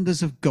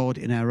wonders of God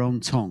in our own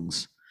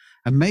tongues.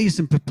 Amazed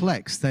and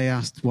perplexed, they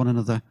asked one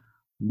another,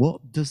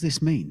 what does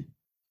this mean?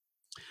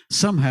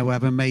 Some,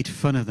 however, made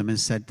fun of them and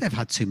said, they've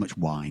had too much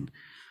wine.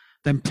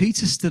 Then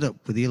Peter stood up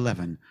with the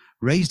 11,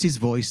 raised his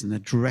voice and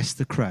addressed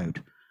the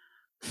crowd.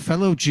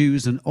 Fellow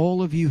Jews and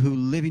all of you who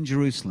live in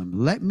Jerusalem,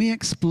 let me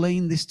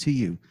explain this to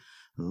you.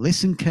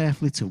 Listen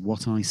carefully to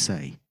what I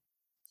say.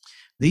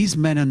 These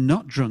men are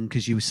not drunk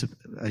as you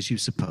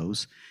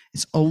suppose.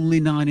 It's only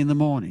 9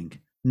 a.m.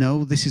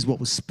 No, this is what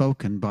was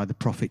spoken by the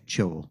prophet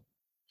Joel.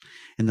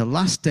 In the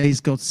last days,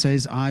 God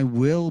says, I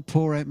will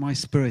pour out my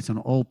Spirit on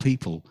all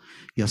people.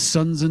 Your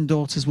sons and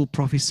daughters will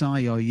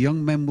prophesy. Your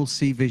young men will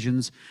see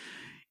visions.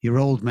 Your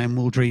old men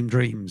will dream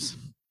dreams.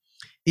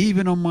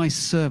 Even on my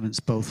servants,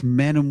 both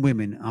men and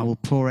women, I will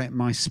pour out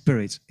my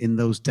Spirit in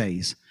those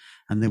days,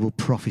 and they will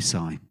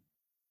prophesy.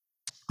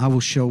 I will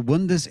show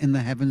wonders in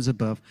the heavens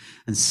above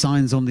and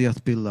signs on the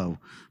earth below,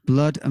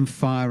 blood and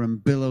fire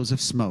and billows of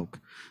smoke.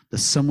 The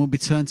sun will be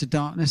turned to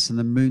darkness and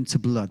the moon to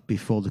blood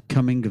before the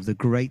coming of the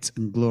great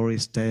and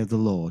glorious day of the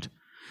Lord.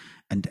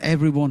 And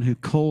everyone who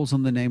calls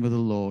on the name of the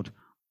Lord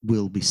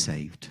will be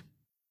saved.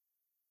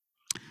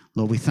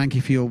 Lord, we thank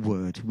you for your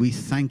word. We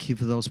thank you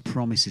for those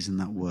promises in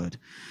that word.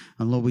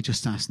 And Lord, we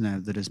just ask now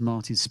that as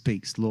Martin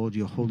speaks, Lord,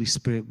 your Holy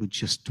Spirit would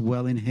just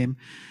dwell in him,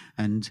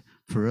 and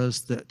for us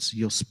that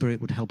your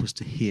Spirit would help us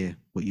to hear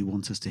what you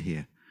want us to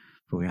hear.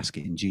 For we ask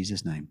it in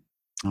Jesus' name.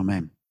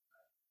 Amen.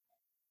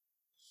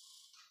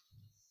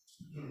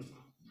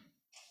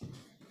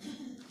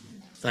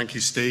 Thank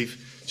you,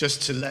 Steve.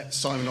 Just to let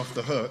Simon off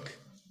the hook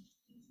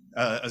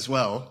as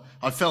well,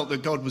 I felt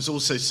that God was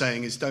also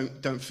saying is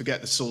don't forget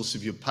the source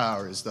of your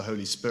power is the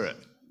Holy Spirit.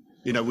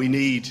 You know, we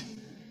need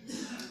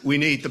we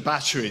need the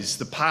batteries,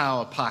 the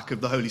power pack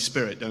of the Holy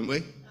Spirit, don't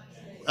we?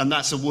 And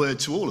that's a word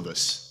to all of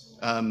us.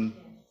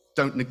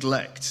 Don't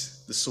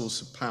neglect the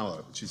source of power,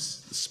 which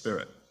is the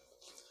Spirit.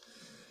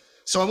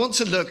 So I want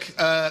to look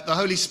at the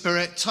Holy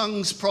Spirit,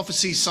 tongues,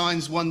 prophecy,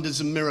 signs,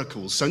 wonders, and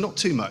miracles. So not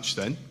too much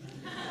then.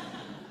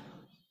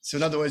 So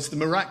in other words, the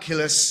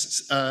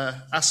miraculous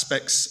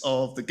aspects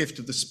of the gift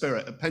of the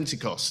Spirit at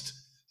Pentecost.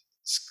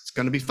 It's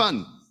going to be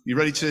fun. You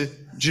ready to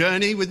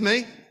journey with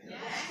me?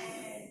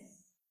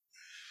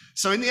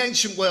 So in the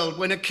ancient world,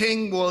 when a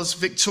king was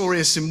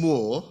victorious in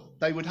war,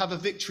 they would have a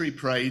victory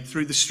parade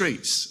through the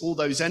streets. All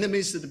those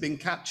enemies that had been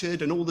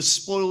captured and all the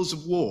spoils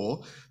of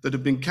war that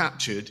had been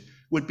captured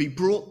would be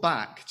brought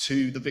back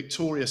to the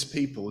victorious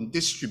people and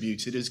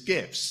distributed as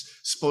gifts,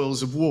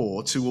 spoils of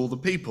war, to all the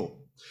people.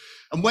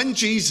 And when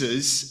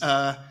Jesus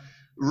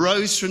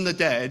rose from the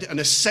dead and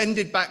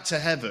ascended back to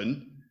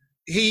heaven,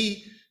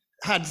 he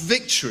had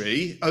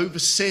victory over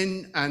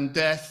sin and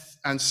death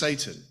and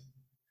Satan.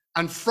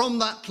 And from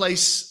that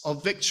place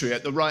of victory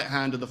at the right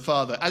hand of the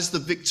Father, as the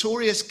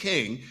victorious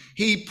king,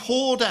 he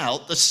poured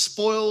out the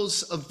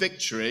spoils of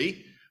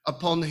victory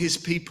upon his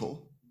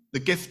people. The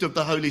gift of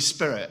the Holy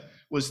Spirit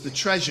was the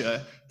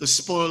treasure, the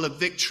spoil of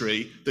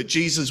victory that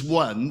Jesus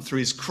won through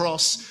his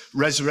cross,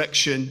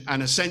 resurrection,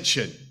 and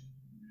ascension.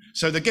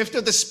 So the gift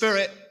of the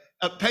Spirit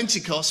at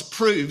Pentecost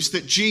proves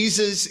that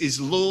Jesus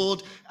is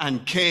Lord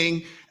and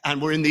King,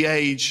 and we're in the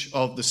age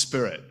of the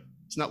Spirit.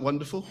 Isn't that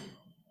wonderful?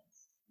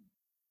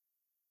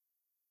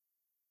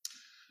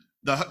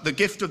 The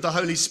gift of the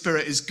Holy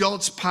Spirit is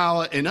God's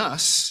power in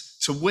us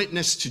to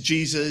witness to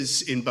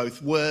Jesus in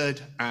both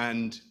word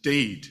and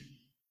deed.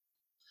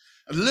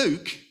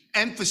 Luke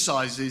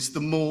emphasizes the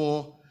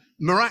more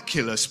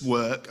miraculous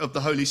work of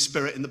the Holy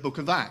Spirit in the book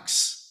of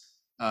Acts.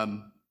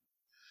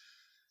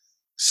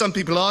 Some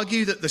people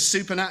argue that the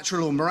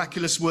supernatural or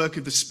miraculous work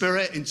of the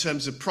Spirit in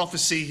terms of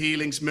prophecy,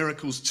 healings,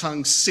 miracles,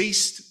 tongues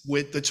ceased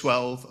with the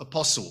 12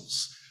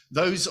 apostles.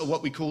 Those are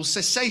what we call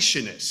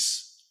cessationists.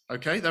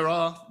 Okay, there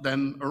are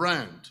them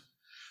around.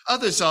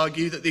 Others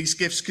argue that these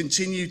gifts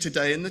continue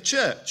today in the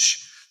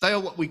church. They are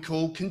what we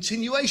call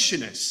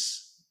continuationists.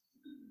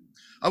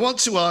 I want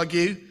to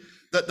argue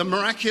that the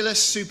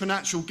miraculous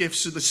supernatural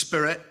gifts of the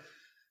Spirit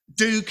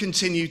do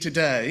continue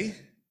today,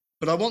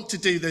 but I want to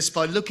do this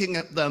by looking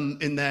at them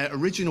in their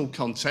original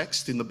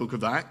context in the book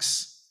of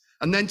Acts,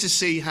 and then to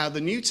see how the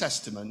New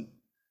Testament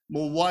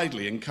more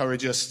widely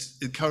encourages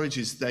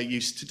their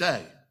use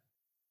today.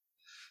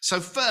 So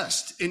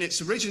first, in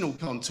its original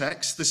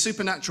context, the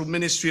supernatural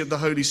ministry of the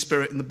Holy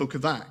Spirit in the book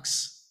of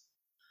Acts.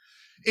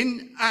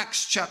 In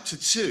Acts chapter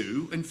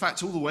 2, in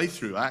fact, all the way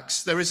through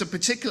Acts, there is a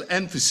particular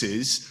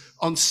emphasis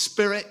on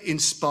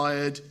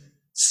Spirit-inspired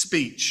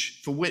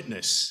speech for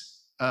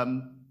witness.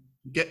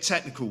 Get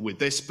technical with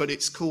this, but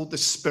it's called the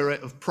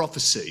spirit of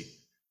prophecy.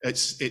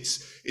 It's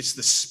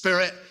the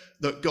spirit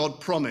that God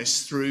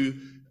promised through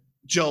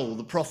Joel,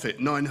 the prophet,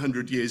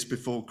 900 years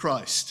before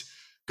Christ.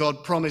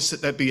 God promised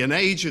that there'd be an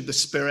age of the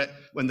Spirit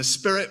when the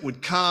Spirit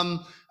would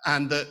come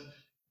and that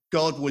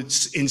God would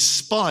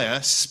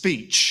inspire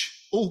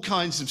speech, all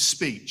kinds of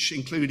speech,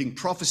 including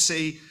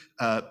prophecy,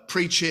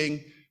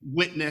 preaching,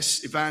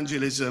 witness,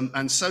 evangelism,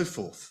 and so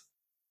forth.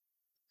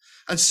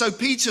 And so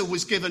Peter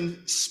was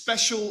given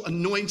special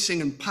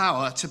anointing and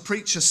power to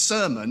preach a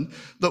sermon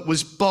that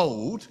was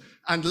bold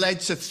and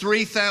led to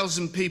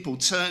 3,000 people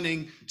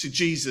turning to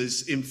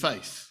Jesus in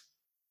faith.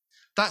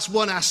 That's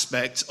one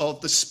aspect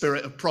of the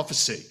spirit of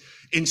prophecy,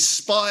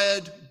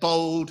 inspired,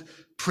 bold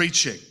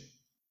preaching.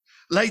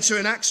 Later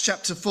in Acts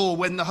chapter 4,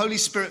 when the Holy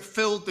Spirit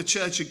filled the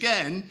church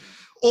again,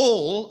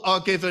 all are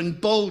given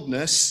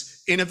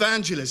boldness in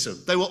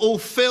evangelism. They were all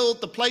filled,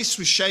 the place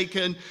was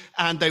shaken,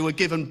 and they were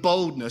given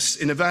boldness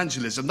in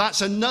evangelism.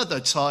 That's another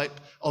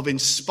type of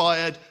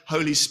inspired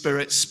Holy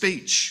Spirit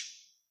speech.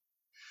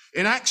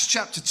 In Acts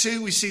chapter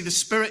 2, we see the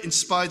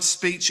Spirit-inspired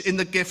speech in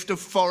the gift of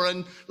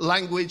foreign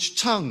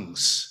language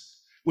tongues.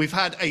 We've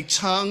had a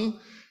tongue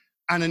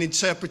and an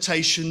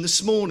interpretation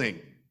this morning.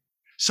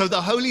 So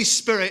the Holy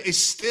Spirit is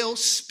still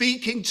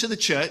speaking to the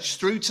church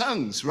through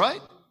tongues,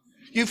 right?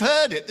 You've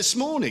heard it this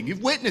morning.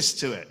 You've witnessed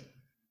to it.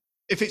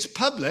 If it's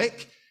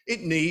public,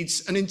 it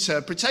needs an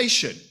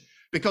interpretation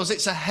because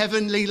it's a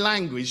heavenly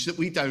language that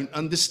we don't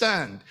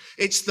understand.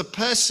 It's the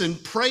person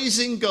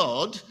praising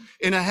God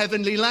in a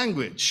heavenly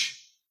language.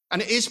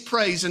 And it is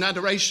praise and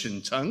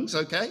adoration, tongues,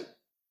 okay?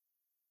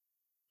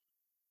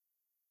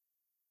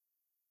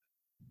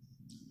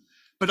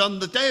 But on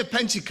the day of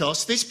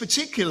Pentecost, this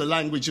particular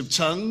language of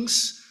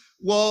tongues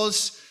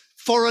was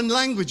foreign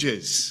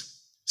languages,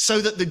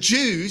 so that the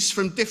Jews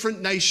from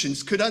different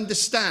nations could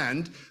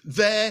understand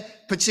their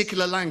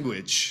particular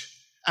language.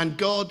 And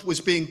God was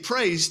being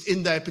praised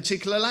in their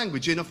particular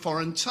language, in a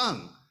foreign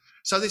tongue.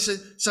 So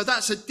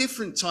that's a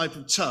different type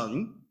of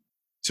tongue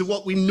to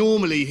what we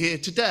normally hear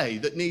today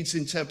that needs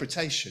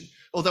interpretation.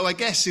 Although I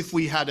guess if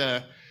we had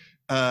a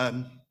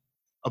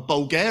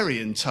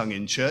Bulgarian tongue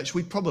in church,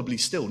 we'd probably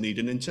still need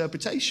an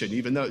interpretation,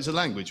 even though it's a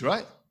language,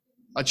 right?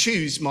 I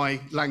choose my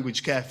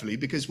language carefully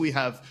because we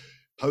have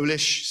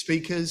Polish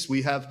speakers.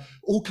 We have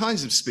all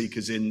kinds of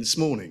speakers in this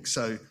morning.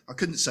 So I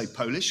couldn't say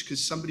Polish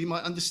because somebody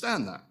might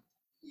understand that.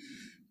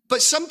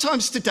 But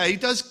sometimes today,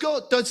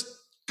 God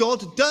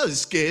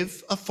does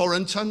give a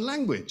foreign tongue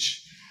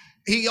language.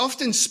 He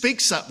often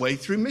speaks that way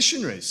through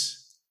missionaries.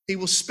 He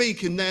will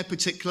speak in their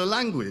particular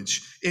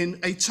language, in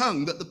a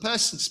tongue that the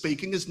person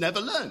speaking has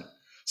never learned,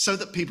 so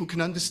that people can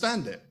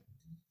understand it.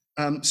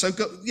 So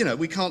God,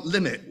 we can't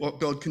limit what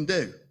God can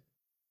do.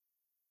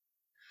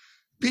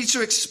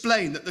 Peter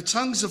explained that the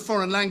tongues of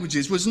foreign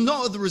languages was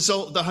not the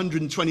result of the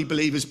 120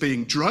 believers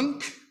being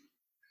drunk.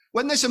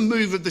 When there's a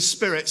move of the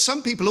Spirit,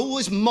 some people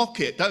always mock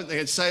it, don't they?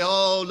 And say,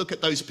 oh, look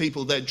at those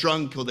people, they're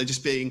drunk, or they're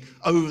just being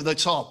over the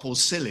top or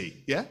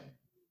silly, yeah?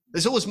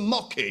 There's always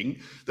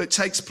mocking that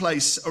takes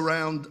place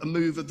around a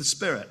move of the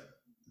Spirit.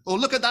 Or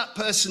look at that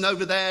person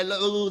over there,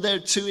 oh, they're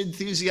too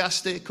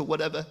enthusiastic or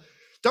whatever.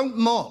 Don't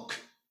mock.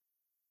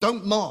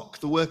 Don't mock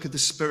the work of the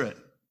Spirit.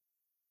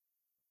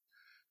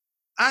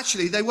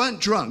 Actually, they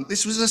weren't drunk.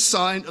 This was a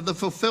sign of the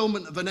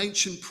fulfillment of an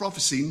ancient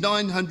prophecy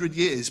 900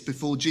 years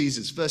before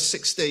Jesus. Verse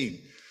 16.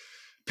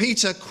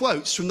 Peter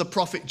quotes from the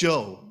prophet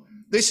Joel.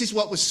 This is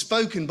what was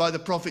spoken by the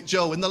prophet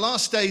Joel. In the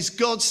last days,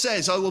 God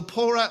says, I will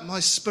pour out my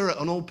Spirit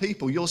on all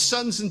people. Your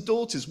sons and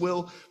daughters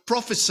will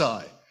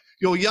prophesy.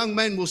 Your young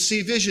men will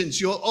see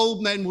visions. Your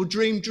old men will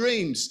dream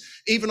dreams.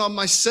 Even on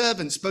my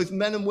servants, both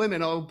men and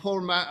women, I will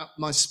pour out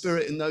my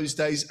Spirit in those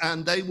days,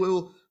 and they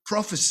will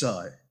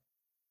prophesy.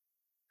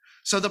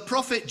 So the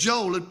prophet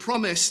Joel had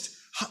promised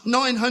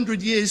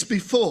 900 years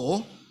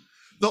before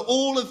that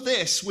all of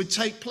this would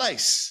take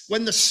place.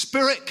 When the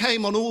Spirit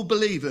came on all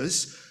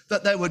believers,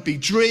 that there would be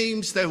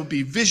dreams, there would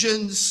be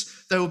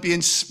visions, there would be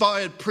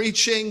inspired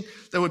preaching,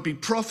 there would be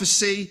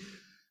prophecy,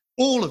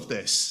 all of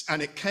this.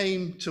 And it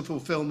came to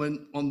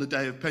fulfillment on the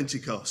day of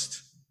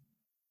Pentecost.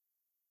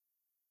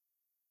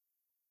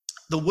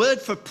 The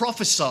word for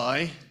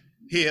prophesy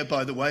here,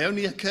 by the way,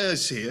 only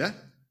occurs here.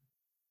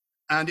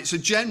 And it's a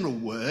general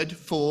word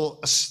for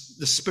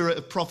the spirit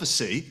of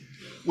prophecy,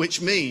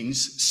 which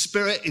means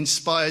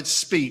spirit-inspired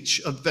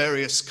speech of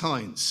various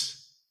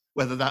kinds,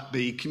 whether that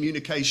be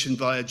communication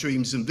via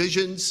dreams and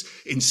visions,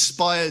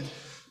 inspired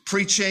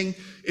preaching,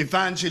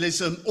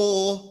 evangelism,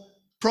 or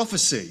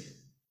prophecy.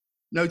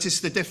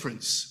 Notice the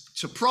difference.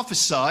 To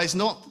prophesy is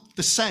not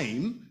the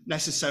same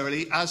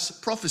necessarily as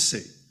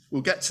prophecy.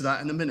 We'll get to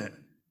that in a minute.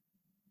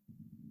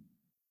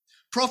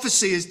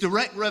 Prophecy is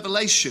direct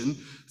revelation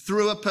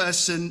through a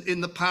person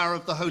in the power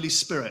of the Holy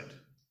Spirit.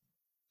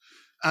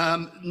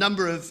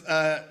 Number of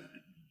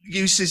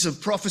uses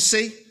of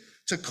prophecy: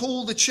 to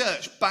call the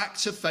church back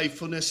to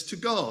faithfulness to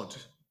God,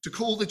 to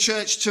call the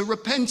church to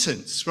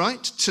repentance,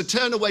 right? To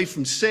turn away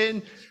from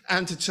sin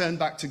and to turn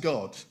back to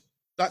God.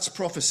 That's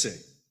prophecy.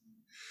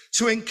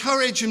 To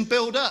encourage and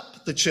build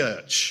up the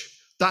church.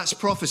 That's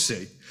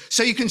prophecy.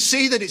 So you can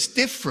see that it's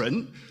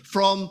different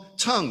from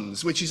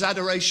tongues, which is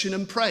adoration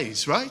and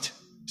praise, right?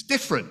 It's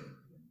different.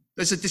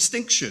 There's a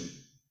distinction.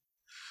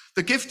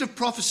 The gift of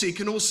prophecy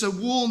can also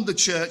warn the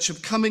church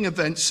of coming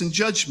events and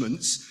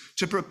judgments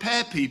to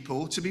prepare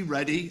people to be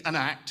ready and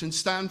act and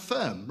stand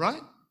firm,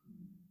 right?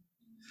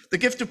 The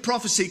gift of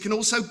prophecy can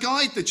also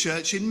guide the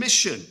church in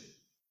mission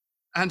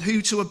and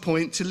who to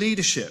appoint to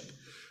leadership.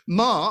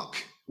 Mark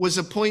was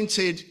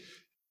appointed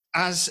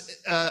as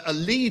a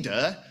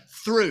leader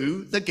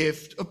through the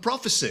gift of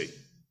prophecy.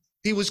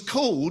 He was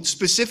called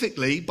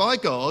specifically by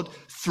God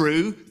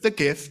through the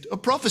gift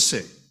of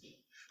prophecy.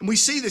 And we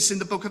see this in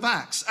the book of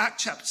Acts,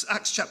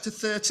 Acts chapter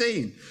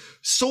 13.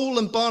 Saul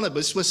and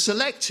Barnabas were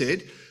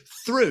selected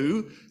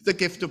through the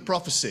gift of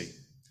prophecy.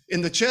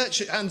 In the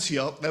church at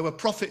Antioch, there were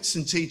prophets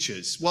and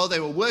teachers. While they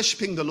were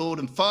worshiping the Lord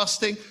and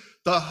fasting,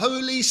 the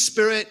Holy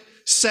Spirit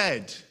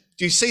said,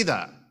 do you see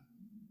that?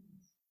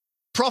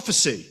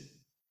 Prophecy.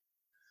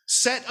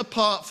 Set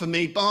apart for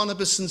me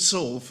Barnabas and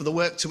Saul for the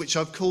work to which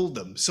I've called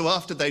them. So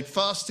after they'd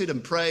fasted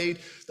and prayed,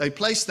 they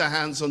placed their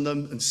hands on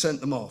them and sent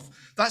them off.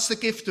 That's the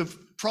gift of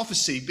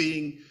prophecy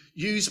being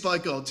used by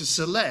God to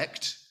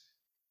select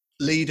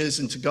leaders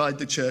and to guide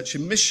the church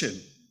in mission.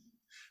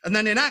 And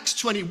then in Acts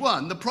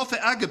 21, the prophet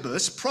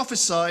Agabus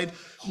prophesied,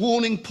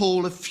 warning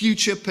Paul of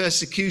future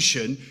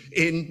persecution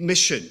in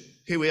mission.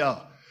 Here we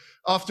are.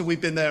 After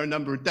we've been there a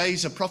number of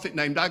days, a prophet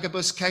named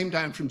Agabus came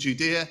down from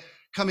Judea.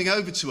 Coming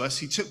over to us,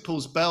 he took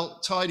Paul's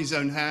belt, tied his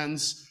own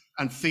hands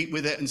and feet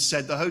with it, and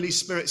said, the Holy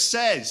Spirit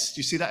says, do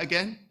you see that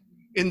again?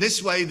 In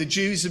this way, the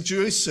Jews of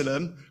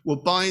Jerusalem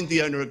will bind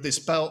the owner of this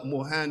belt and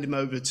will hand him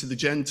over to the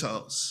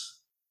Gentiles.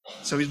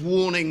 So he's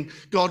warning,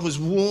 God was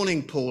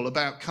warning Paul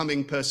about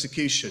coming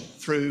persecution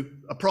through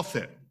a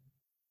prophet.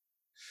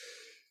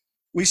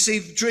 We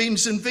see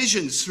dreams and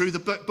visions through the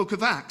book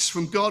of Acts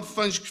from God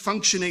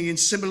functioning in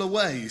similar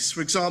ways.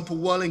 For example,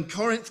 while in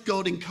Corinth,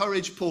 God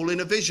encouraged Paul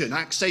in a vision,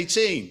 Acts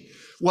 18.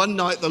 One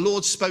night, the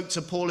Lord spoke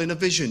to Paul in a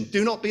vision.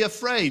 Do not be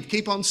afraid.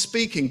 Keep on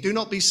speaking. Do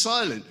not be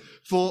silent,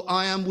 for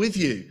I am with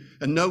you.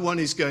 And no one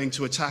is going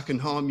to attack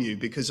and harm you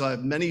because I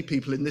have many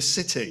people in this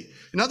city.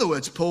 In other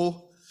words,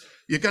 Paul,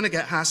 you're going to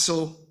get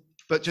hassle,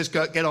 but just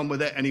get on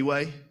with it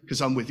anyway,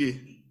 because I'm with you.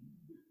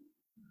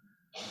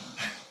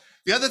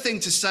 The other thing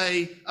to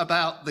say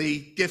about the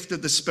gift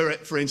of the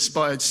Spirit for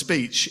inspired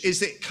speech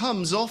is it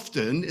comes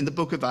often in the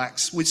book of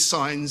Acts with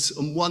signs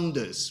and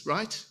wonders,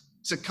 right?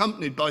 It's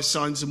accompanied by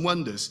signs and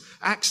wonders.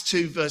 Acts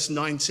 2 verse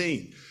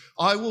 19.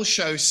 I will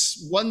show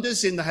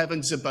wonders in the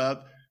heavens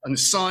above and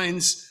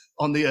signs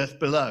on the earth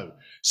below.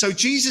 So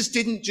Jesus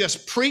didn't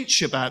just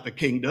preach about the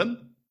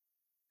kingdom.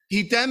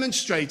 He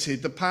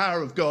demonstrated the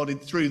power of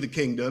God through the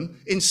kingdom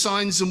in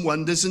signs and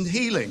wonders and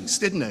healings,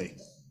 didn't he?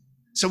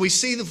 So we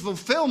see the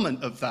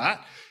fulfillment of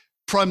that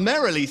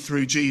primarily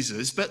through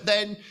Jesus, but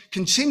then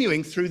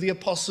continuing through the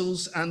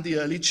apostles and the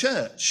early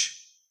church.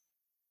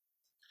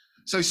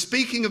 So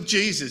speaking of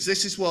Jesus,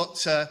 this is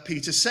what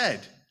Peter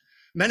said.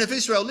 Men of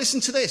Israel,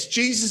 listen to this.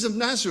 Jesus of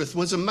Nazareth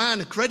was a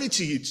man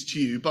accredited to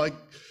you by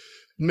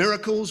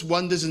miracles,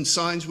 wonders, and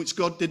signs which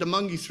God did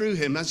among you through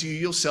him, as you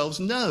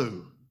yourselves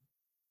know.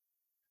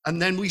 And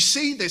then we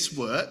see this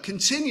work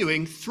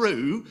continuing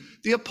through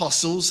the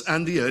apostles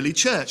and the early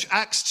church.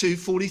 Acts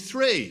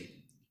 2:43.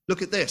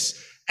 Look at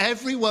this.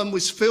 Everyone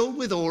was filled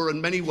with awe,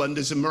 and many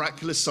wonders and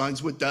miraculous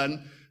signs were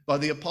done by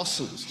the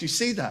apostles. Do you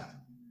see that?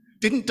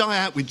 Didn't die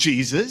out with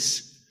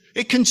Jesus.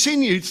 It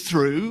continued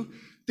through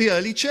the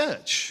early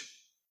church.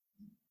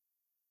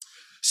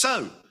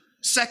 So,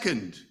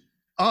 second,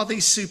 are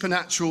these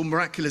supernatural,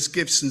 miraculous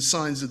gifts and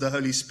signs of the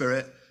Holy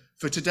Spirit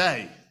for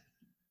today?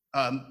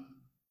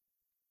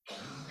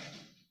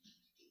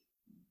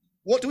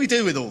 What do we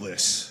do with all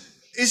this?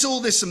 Is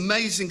all this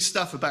amazing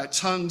stuff about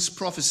tongues,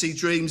 prophecy,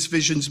 dreams,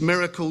 visions,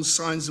 miracles,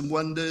 signs and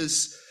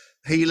wonders,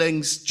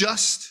 healings,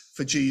 just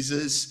for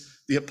Jesus,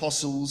 the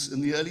apostles,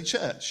 and the early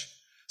church?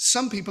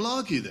 Some people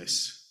argue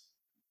this.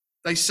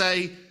 They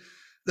say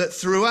that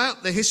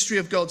throughout the history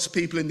of God's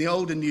people in the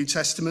Old and New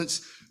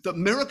Testaments, that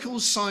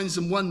miracles, signs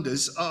and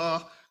wonders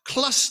are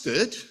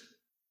clustered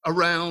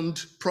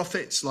around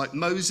prophets like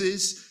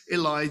Moses,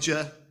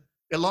 Elijah,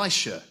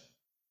 Elisha,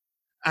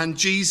 and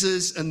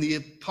Jesus and the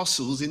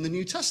apostles in the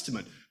New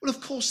Testament. Well, of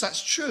course,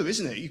 that's true,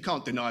 isn't it? You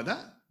can't deny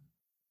that.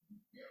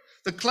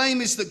 The claim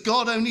is that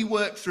God only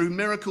worked through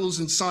miracles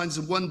and signs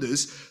and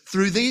wonders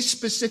through these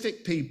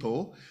specific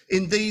people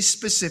in these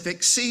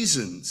specific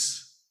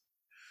seasons.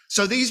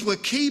 So these were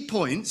key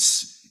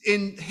points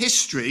in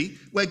history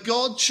where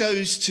God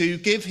chose to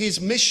give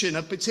his mission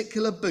a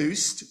particular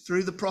boost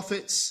through the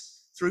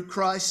prophets, through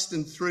Christ,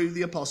 and through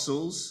the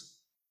apostles.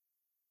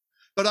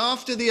 But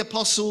after the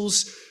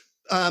apostles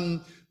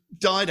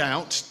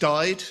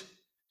died,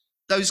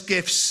 those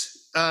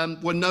gifts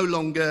were no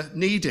longer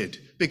needed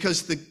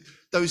because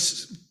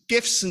those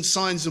gifts and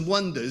signs and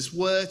wonders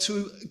were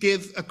to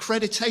give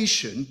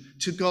accreditation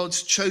to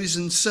God's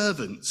chosen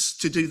servants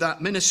to do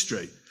that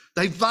ministry.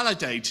 They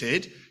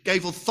validated,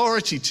 gave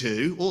authority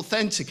to,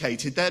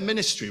 authenticated their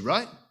ministry,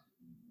 right?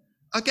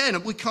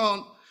 Again, we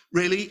can't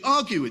really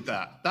argue with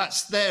that.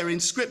 That's there in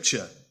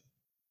Scripture.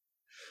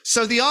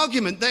 So the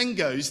argument then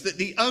goes that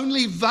the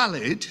only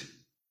valid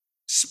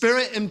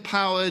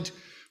Spirit-empowered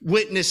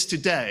witness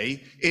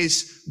today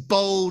is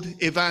bold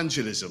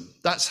evangelism.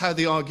 That's how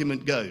the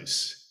argument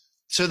goes.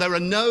 So there are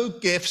no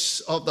gifts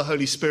of the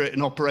Holy Spirit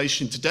in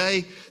operation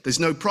today. There's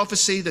no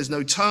prophecy, there's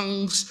no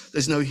tongues,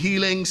 there's no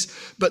healings,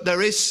 but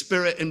there is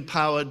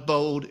Spirit-empowered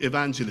bold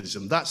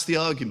evangelism. That's the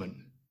argument.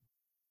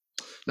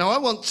 Now, I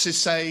want to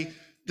say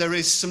there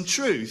is some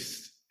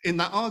truth in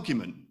that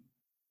argument.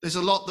 There's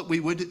a lot that we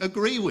would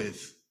agree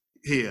with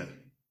here.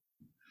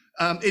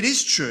 It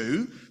is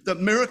true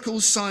that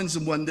miracles, signs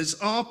and wonders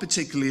are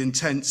particularly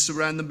intense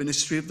around the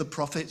ministry of the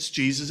prophets,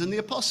 Jesus and the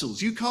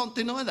apostles. You can't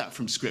deny that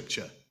from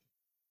Scripture.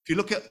 If you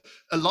look at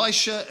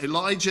Elisha,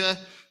 Elijah,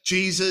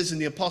 Jesus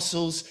and the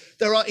apostles,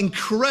 there are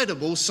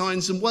incredible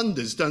signs and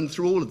wonders done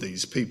through all of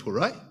these people,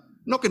 right?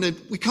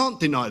 We can't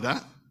deny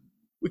that.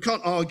 We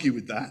can't argue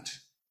with that.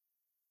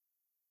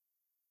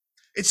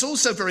 It's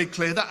also very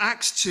clear that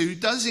Acts 2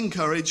 does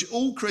encourage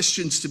all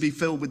Christians to be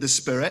filled with the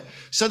Spirit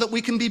so that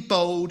we can be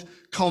bold,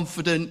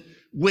 confident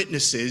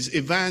witnesses.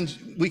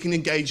 We can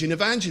engage in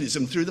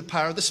evangelism through the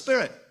power of the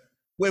Spirit.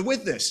 We're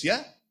with this,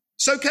 yeah?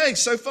 It's okay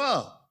so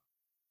far.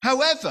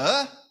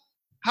 However,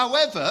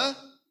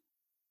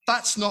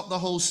 that's not the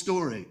whole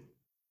story.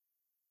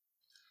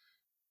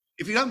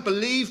 If you don't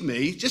believe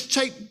me, just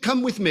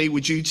come with me,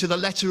 would you, to the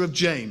letter of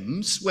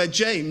James, where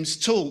James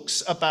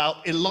talks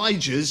about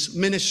Elijah's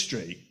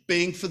ministry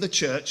being for the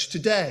church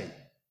today.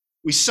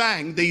 We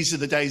sang, "These are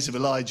the days of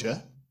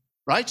Elijah,"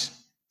 right?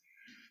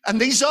 And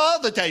these are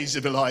the days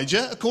of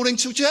Elijah, according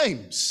to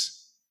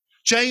James.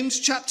 James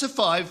chapter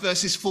 5,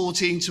 verses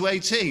 14 to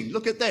 18.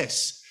 Look at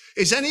this.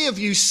 "Is any of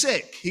you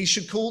sick? He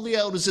should call the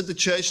elders of the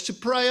church to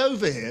pray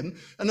over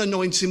him and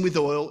anoint him with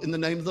oil in the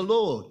name of the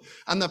Lord.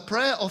 And the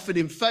prayer offered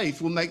in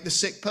faith will make the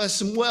sick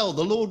person well.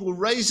 The Lord will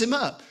raise him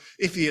up.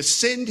 If he has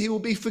sinned, he will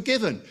be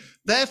forgiven.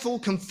 Therefore,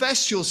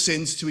 confess your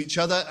sins to each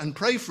other and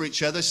pray for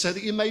each other so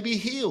that you may be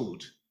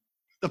healed.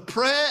 The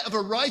prayer of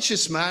a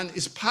righteous man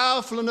is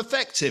powerful and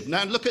effective."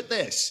 Now look at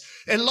this.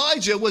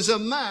 Elijah was a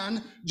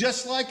man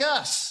just like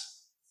us.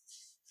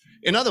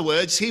 In other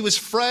words, he was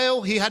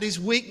frail. He had his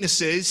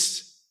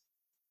weaknesses.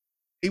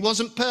 He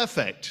wasn't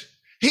perfect.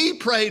 He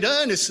prayed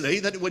earnestly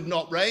that it would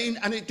not rain,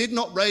 and it did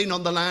not rain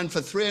on the land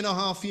for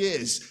 3.5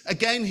 years.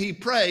 Again, he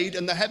prayed,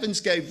 and the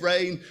heavens gave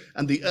rain,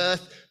 and the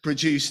earth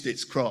produced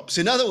its crops.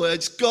 In other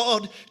words,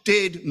 God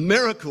did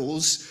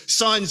miracles,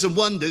 signs and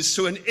wonders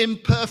to an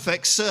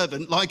imperfect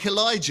servant like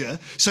Elijah.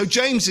 So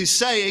James is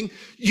saying,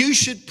 you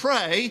should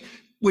pray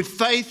with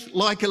faith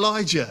like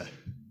Elijah.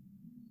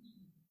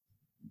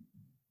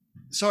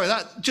 Sorry,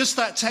 just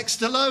that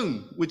text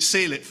alone would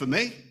seal it for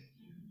me.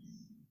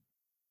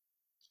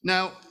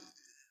 Now,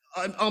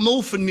 I'm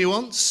all for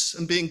nuance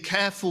and being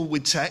careful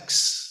with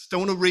texts. Don't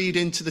want to read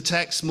into the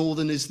text more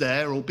than is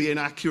there or be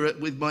inaccurate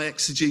with my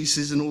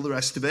exegesis and all the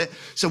rest of it.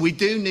 So we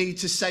do need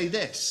to say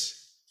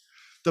this.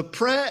 The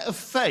prayer of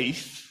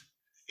faith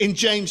in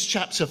James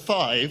chapter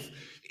 5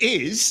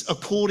 is,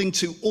 according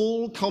to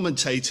all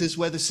commentators,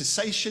 whether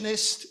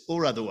cessationist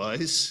or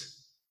otherwise,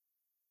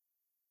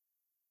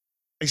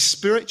 a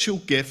spiritual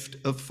gift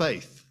of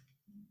faith.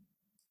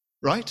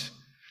 Right?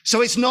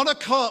 So it's not a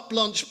carte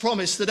blanche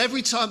promise that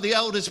every time the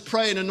elders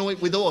pray and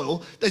anoint with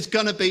oil, there's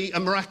going to be a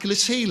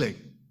miraculous healing.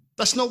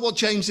 That's not what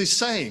James is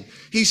saying.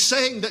 He's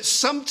saying that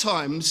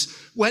sometimes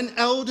when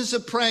elders are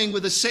praying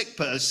with a sick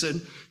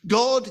person,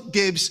 God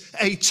gives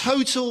a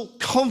total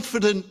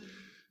confident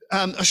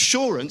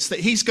assurance that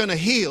he's going to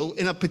heal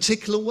in a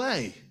particular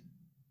way.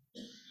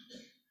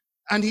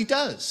 And he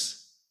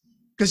does,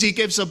 because he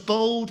gives a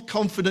bold,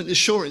 confident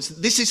assurance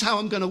that this is how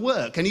I'm going to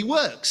work. And he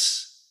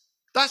works.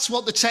 That's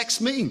what the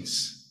text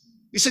means.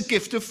 It's a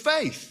gift of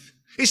faith.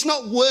 It's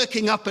not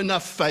working up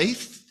enough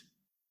faith.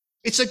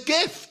 It's a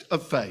gift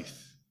of faith.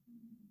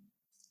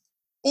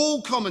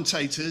 All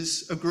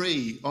commentators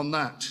agree on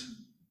that.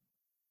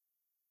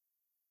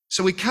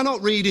 So we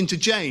cannot read into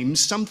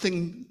James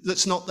something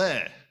that's not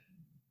there.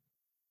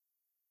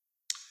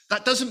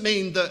 That doesn't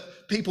mean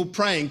that people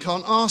praying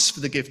can't ask for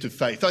the gift of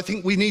faith. I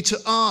think we need to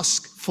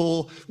ask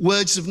for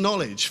words of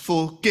knowledge,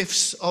 for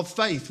gifts of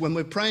faith when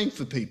we're praying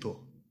for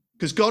people,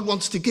 because God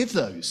wants to give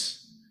those.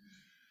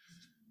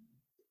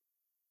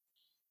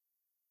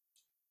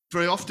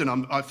 Very often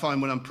I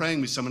find when I'm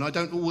praying with someone, I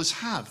don't always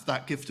have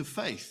that gift of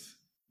faith.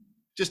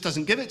 Just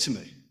doesn't give it to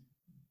me.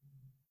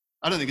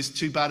 I don't think it's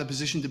too bad a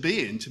position to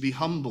be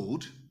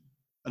humbled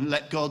and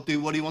let God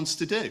do what he wants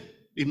to do,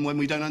 even when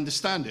we don't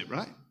understand it,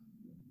 right?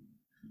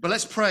 But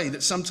let's pray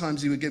that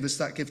sometimes he would give us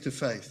that gift of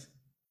faith.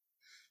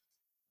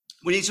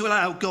 We need to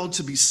allow God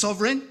to be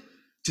sovereign,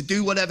 to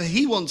do whatever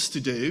he wants to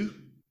do,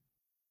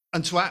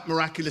 and to act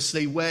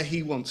miraculously where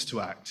he wants to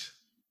act,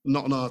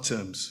 not on our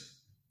terms.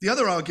 The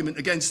other argument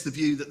against the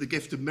view that the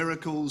gift of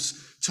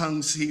miracles,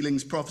 tongues,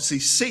 healings, prophecy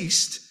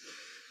ceased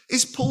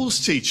is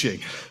Paul's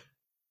teaching.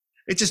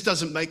 It just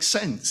doesn't make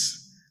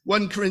sense.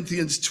 1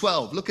 Corinthians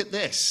 12, look at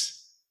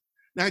this.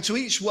 Now, to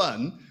each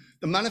one,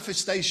 the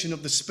manifestation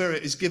of the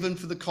Spirit is given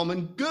for the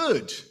common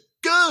good.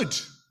 Good!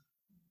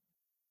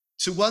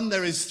 To one,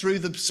 there is through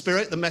the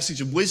Spirit the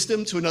message of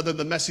wisdom, to another,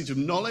 the message of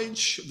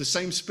knowledge, of the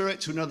same Spirit,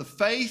 to another,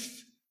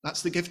 faith.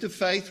 That's the gift of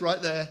faith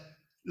right there.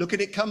 Look at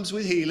it, comes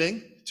with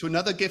healing. To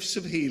another, gifts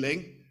of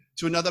healing.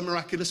 To another,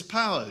 miraculous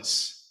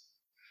powers.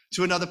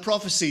 To another,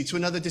 prophecy. To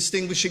another,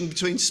 distinguishing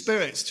between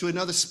spirits. To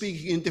another,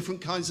 speaking in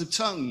different kinds of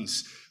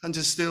tongues. And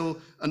to still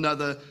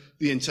another,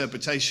 the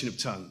interpretation of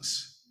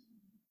tongues.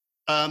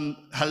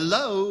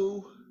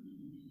 Hello?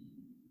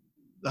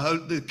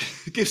 The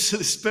gifts of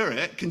the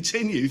Spirit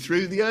continue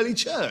through the early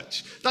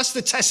church. That's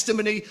the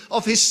testimony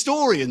of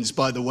historians,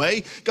 by the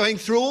way. Going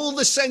through all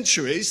the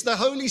centuries, the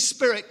Holy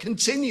Spirit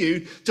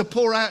continued to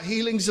pour out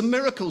healings and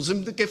miracles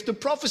and the gift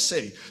of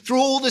prophecy through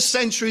all the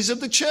centuries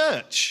of the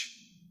church.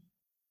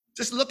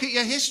 Just look at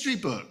your history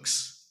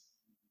books.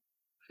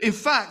 In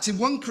fact, in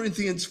 1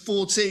 Corinthians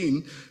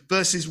 14,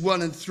 verses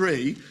 1 and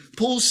 3,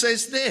 Paul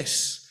says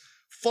this: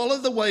 follow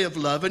the way of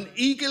love and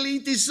eagerly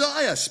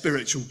desire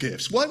spiritual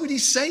gifts. Why would he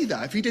say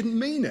that if he didn't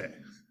mean it?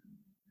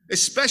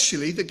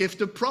 Especially the gift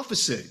of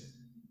prophecy.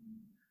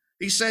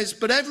 He says,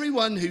 but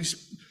everyone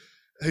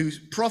who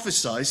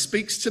prophesies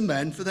speaks to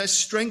men for their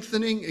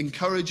strengthening,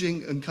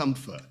 encouraging, and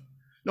comfort.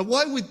 Now,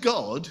 why would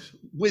God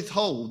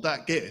withhold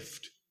that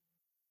gift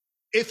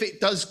if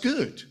it does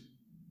good?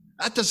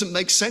 That doesn't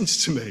make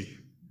sense to me.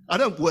 I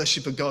don't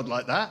worship a God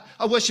like that.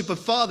 I worship a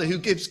Father who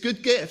gives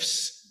good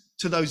gifts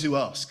to those who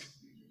ask.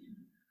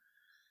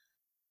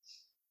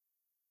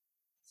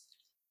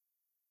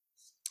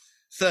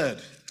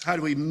 Third, how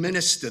do we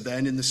minister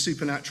then in the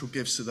supernatural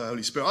gifts of the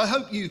Holy Spirit? I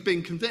hope you've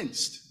been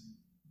convinced.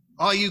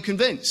 Are you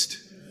convinced?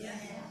 Yeah.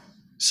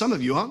 Some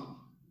of you aren't.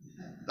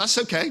 That's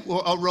okay.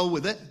 Well, I'll roll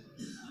with it.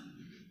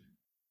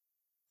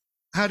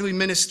 How do we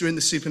minister in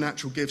the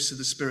supernatural gifts of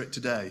the Spirit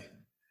today?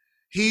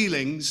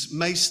 Healings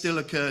may still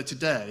occur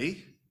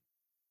today,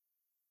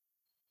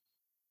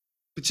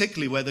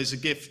 particularly where there's a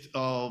gift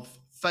of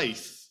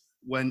faith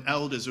when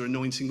elders are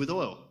anointing with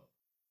oil.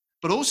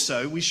 But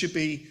also, we should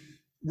be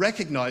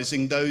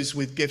recognizing those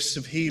with gifts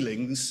of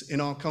healings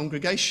in our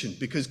congregation,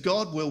 because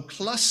God will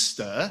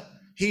cluster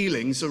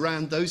healings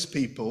around those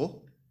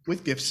people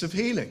with gifts of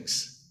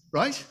healings,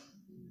 right?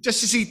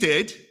 Just as he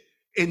did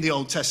in the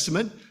Old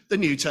Testament, the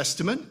New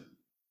Testament.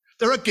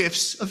 There are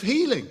gifts of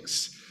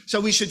healings.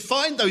 So we should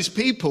find those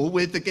people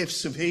with the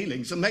gifts of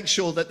healings and make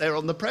sure that they're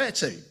on the prayer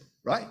team,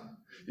 right?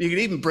 You can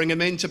even bring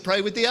them in to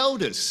pray with the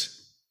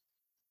elders.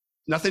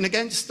 Nothing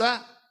against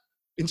that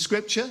in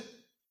Scripture.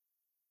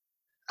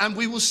 And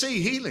we will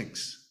see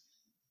healings.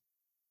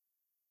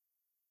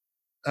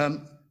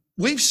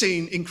 We've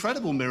seen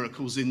incredible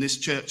miracles in this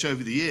church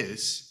over the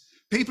years.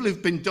 People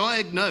who've been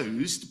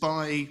diagnosed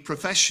by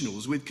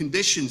professionals with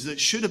conditions that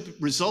should have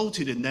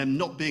resulted in them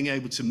not being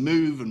able to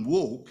move and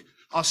walk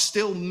are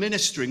still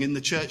ministering in the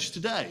church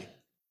today.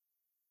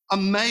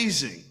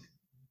 Amazing,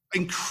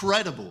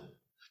 incredible.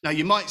 Now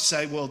you might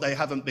say, well, they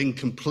haven't been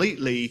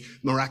completely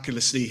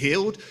miraculously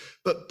healed,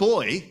 but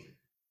boy,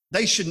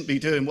 they shouldn't be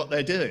doing what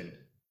they're doing,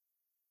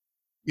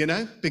 you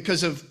know,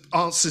 because of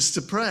answers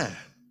to prayer.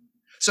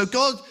 So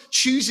God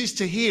chooses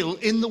to heal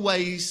in the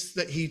ways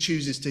that he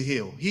chooses to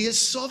heal. He is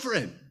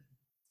sovereign.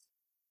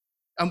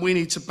 And we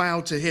need to bow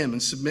to him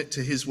and submit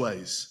to his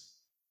ways.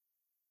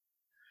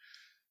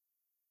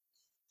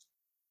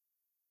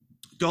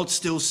 God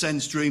still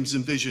sends dreams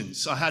and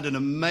visions. I had an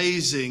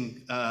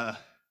amazing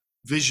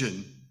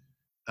vision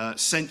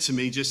sent to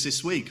me just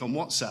this week on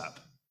WhatsApp.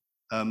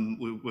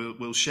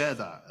 We'll share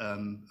that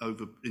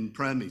over in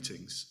prayer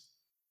meetings.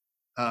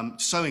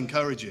 So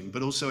encouraging,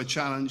 but also a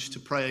challenge to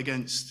pray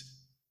against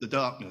the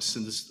darkness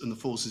and the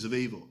forces of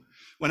evil.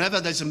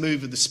 Whenever there's a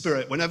move of the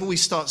Spirit, whenever we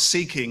start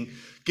seeking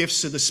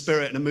gifts of the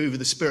Spirit and a move of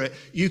the Spirit,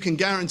 you can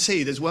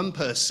guarantee there's one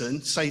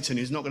person, Satan,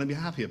 who's not going to be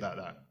happy about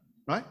that,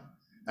 right?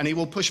 And he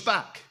will push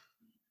back.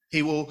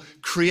 He will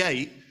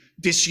create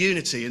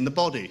disunity in the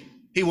body.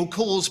 He will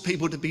cause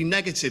people to be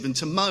negative and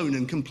to moan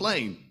and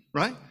complain,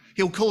 right?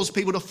 He'll cause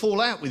people to fall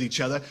out with each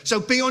other.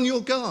 So be on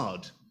your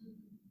guard.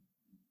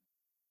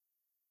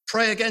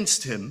 Pray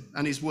against him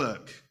and his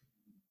work.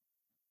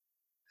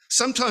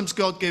 Sometimes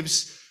God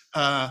gives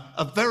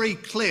a very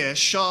clear,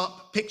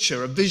 sharp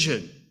picture, a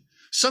vision.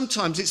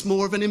 Sometimes it's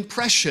more of an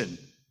impression.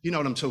 You know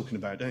what I'm talking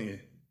about, don't you?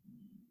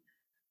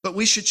 But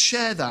we should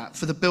share that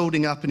for the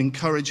building up and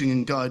encouraging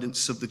and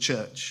guidance of the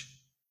church.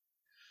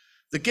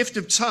 The gift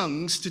of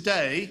tongues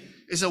today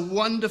is a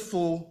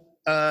wonderful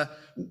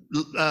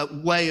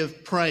way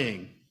of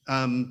praying.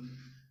 And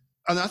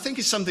I think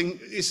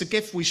it's a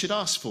gift we should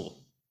ask for.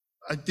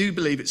 I do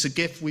believe it's a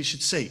gift we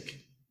should seek.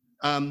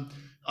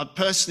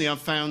 Personally,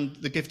 I've found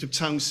the gift of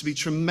tongues to be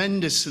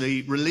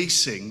tremendously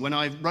releasing when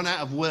I run out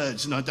of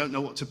words and I don't know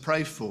what to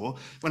pray for,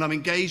 when I'm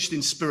engaged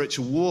in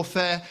spiritual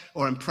warfare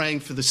or I'm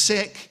praying for the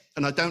sick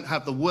and I don't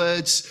have the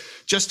words.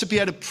 Just to be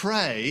able to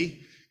pray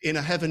in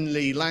a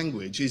heavenly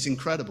language is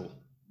incredible.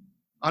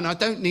 And I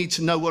don't need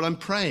to know what I'm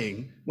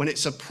praying when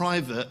it's a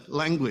private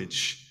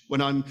language,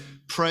 when I'm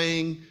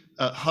praying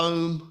at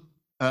home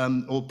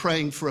or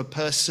praying for a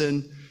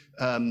person.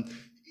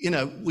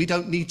 We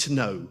don't need to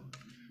know.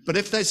 But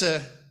if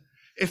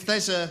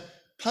there's a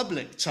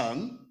public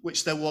tongue,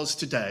 which there was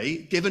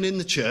today, given in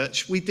the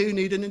church, we do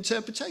need an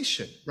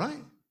interpretation, right?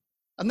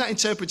 And that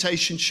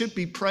interpretation should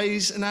be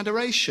praise and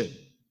adoration.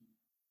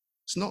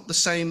 It's not the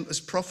same as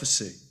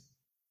prophecy.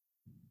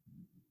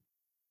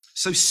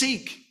 So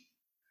seek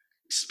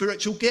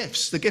spiritual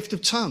gifts, the gift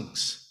of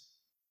tongues.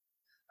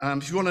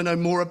 If you want to know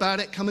more about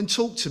it, come and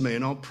talk to me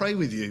and I'll pray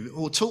with you,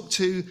 or talk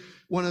to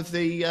one of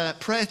the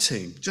prayer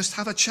team. Just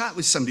have a chat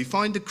with somebody.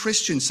 Find a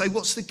Christian. Say,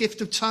 what's the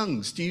gift of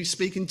tongues? Do you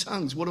speak in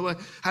tongues?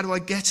 How do I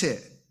get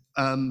it?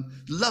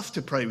 Love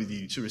to pray with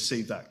you to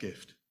receive that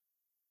gift.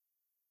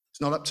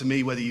 It's not up to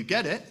me whether you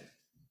get it,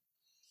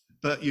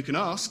 but you can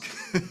ask.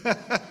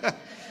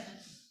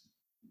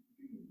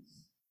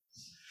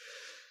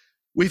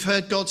 We've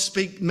heard God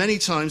speak many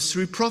times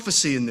through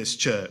prophecy in this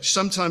church.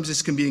 Sometimes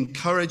this can be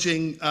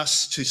encouraging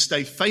us to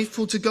stay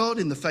faithful to God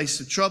in the face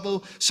of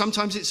trouble.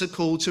 Sometimes it's a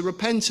call to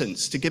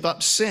repentance, to give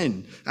up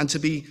sin and to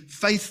be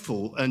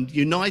faithful and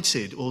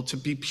united, or to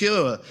be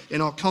pure in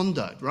our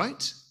conduct,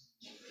 right?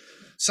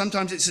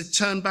 Sometimes it's a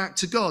turn back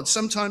to God.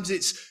 Sometimes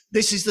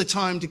this is the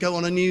time to go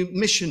on a new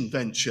mission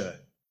venture.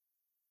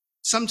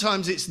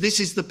 Sometimes this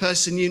is the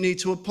person you need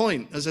to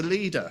appoint as a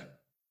leader.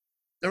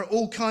 There are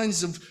all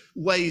kinds of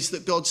ways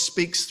that God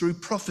speaks through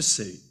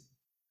prophecy.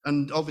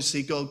 And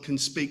obviously God can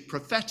speak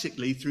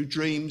prophetically through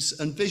dreams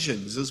and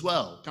visions as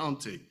well,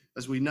 can't he?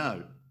 As we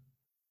know.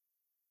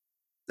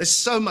 There's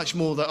so much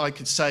more that I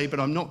could say, but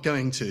I'm not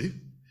going to,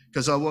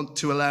 because I want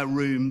to allow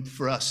room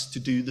for us to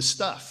do the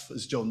stuff,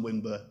 as John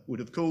Wimber would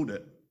have called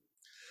it.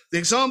 The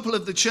example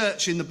of the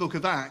church in the book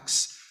of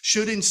Acts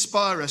should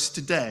inspire us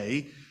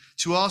today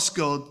to ask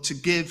God to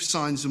give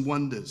signs and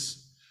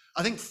wonders.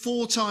 I think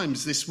 4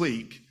 times this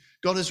week,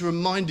 God has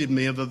reminded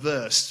me of a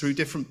verse through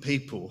different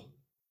people.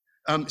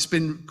 It's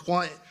been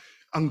quite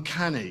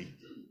uncanny.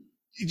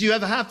 Do you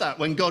ever have that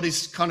when God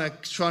is kind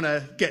of trying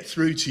to get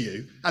through to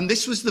you? And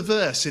this was the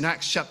verse in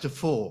Acts chapter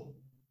 4.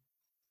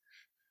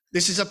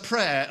 This is a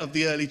prayer of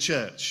the early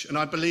church, and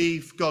I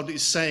believe God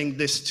is saying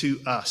this to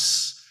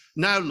us.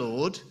 Now,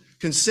 Lord,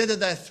 Consider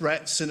their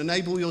threats and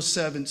enable your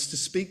servants to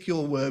speak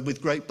your word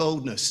with great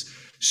boldness.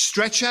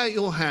 Stretch out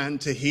your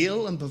hand to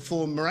heal and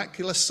perform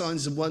miraculous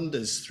signs and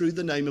wonders through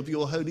the name of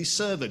your holy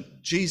servant,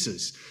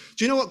 Jesus.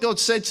 Do you know what God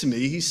said to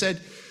me? He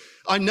said,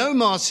 I know,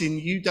 Martin,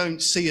 you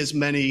don't see as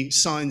many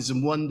signs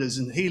and wonders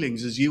and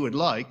healings as you would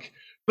like,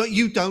 but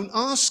you don't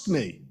ask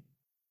me.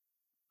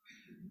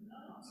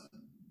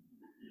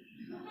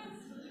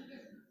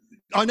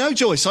 I know,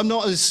 Joyce, I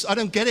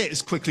don't get it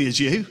as quickly as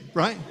you,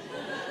 right?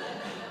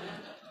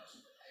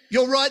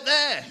 You're right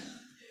there.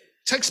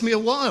 Takes me a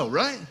while,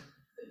 right?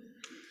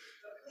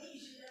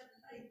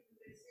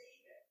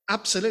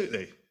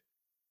 Absolutely.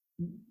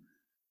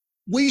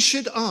 We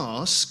should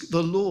ask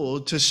the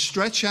Lord to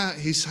stretch out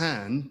his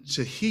hand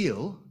to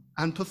heal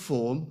and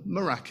perform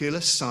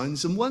miraculous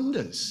signs and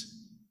wonders.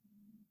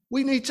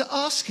 We need to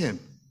ask him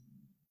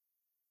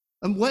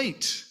and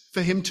wait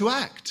for him to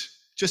act,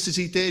 just as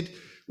he did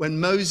when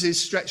Moses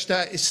stretched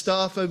out his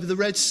staff over the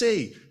Red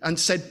Sea and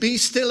said, be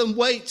still and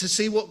wait to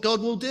see what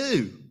God will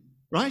do,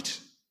 right?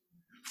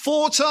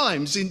 4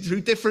 times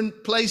through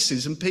different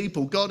places and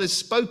people, God has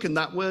spoken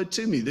that word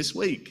to me this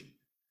week.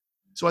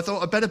 So I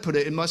thought I'd better put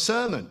it in my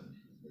sermon,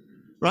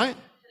 right?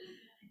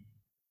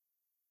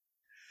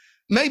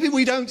 Maybe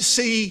we don't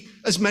see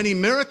as many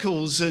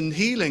miracles and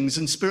healings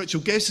and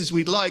spiritual gifts as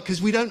we'd like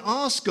because we don't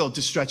ask God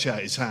to stretch out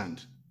his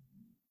hand,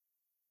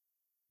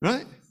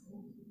 right?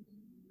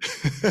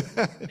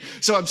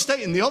 So I'm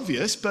stating the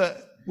obvious,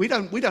 but we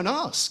don't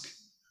ask.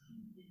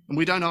 And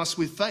we don't ask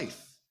with faith.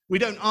 We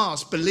don't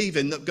ask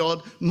believing that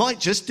God might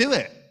just do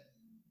it.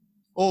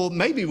 Or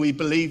maybe we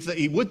believe that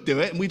he would do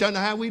it and we don't know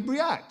how we'd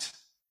react.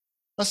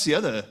 That's the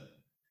other,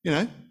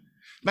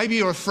 Maybe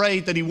you're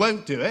afraid that he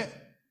won't do it.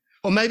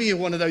 Or maybe you're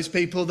one of those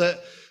people that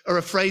are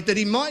afraid that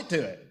he might do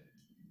it.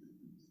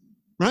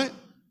 Right?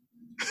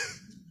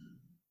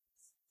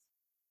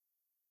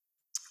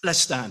 Let's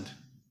stand.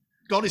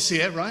 God is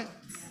here, right?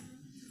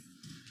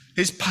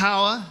 His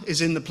power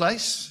is in the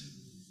place.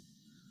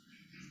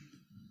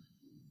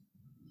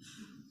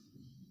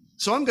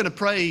 So I'm going to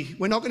pray.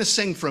 We're not going to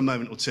sing for a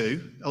moment or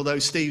two, although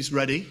Steve's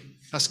ready.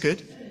 That's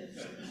good.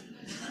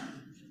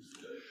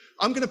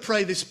 I'm going to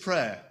pray this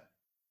prayer.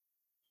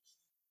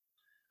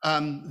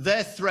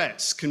 Their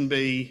threats can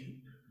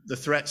be the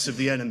threats of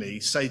the enemy,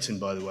 Satan,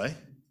 by the way.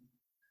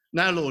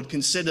 Now, Lord,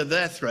 consider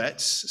their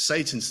threats,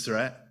 Satan's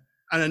threat,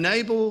 and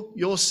enable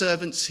your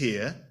servants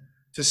here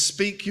to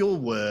speak your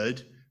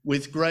word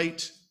with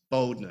great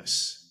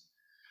boldness.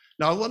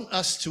 Now, I want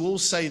us to all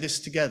say this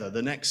together,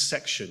 the next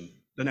section,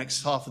 the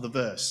next half of the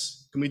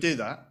verse. Can we do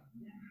that?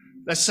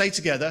 Let's say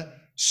together,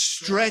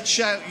 stretch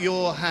out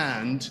your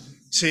hand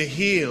to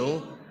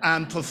heal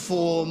and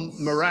perform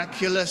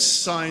miraculous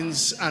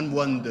signs and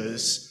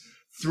wonders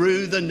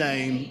through the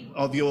name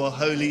of your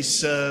holy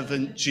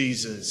servant,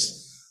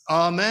 Jesus.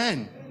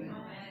 Amen.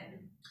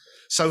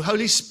 So,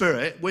 Holy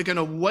Spirit, we're going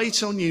to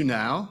wait on you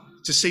now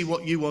to see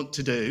what you want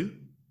to do.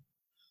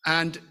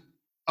 And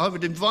I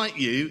would invite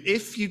you,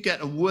 if you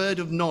get a word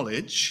of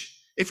knowledge,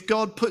 if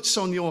God puts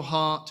on your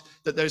heart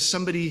that there's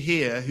somebody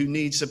here who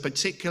needs a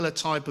particular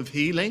type of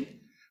healing,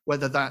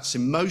 whether that's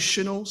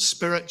emotional,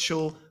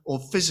 spiritual, or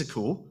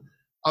physical,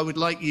 I would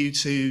like you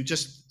to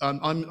just,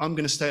 I'm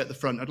going to stay at the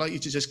front. I'd like you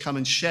to just come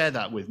and share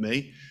that with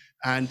me.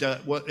 And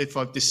if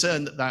I've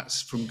discerned that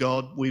that's from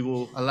God, we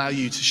will allow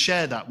you to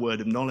share that word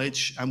of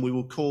knowledge, and we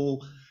will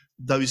call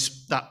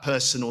that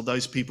person or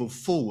those people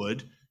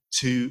forward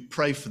to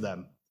pray for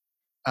them.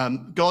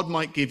 God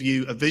might give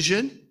you a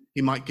vision.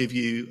 He might give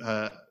you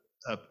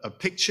a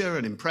picture,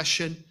 an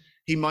impression.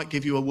 He might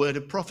give you a word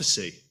of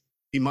prophecy.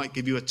 He might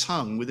give you a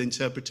tongue with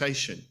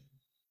interpretation.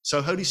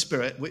 So, Holy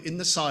Spirit, we're in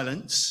the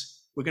silence.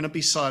 We're going to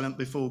be silent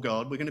before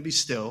God. We're going to be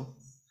still.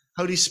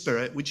 Holy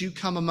Spirit, would you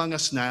come among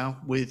us now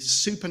with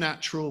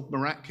supernatural,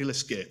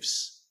 miraculous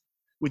gifts?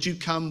 Would you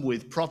come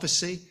with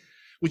prophecy?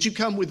 Would you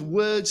come with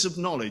words of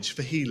knowledge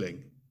for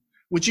healing?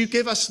 Would you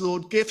give us,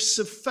 Lord, gifts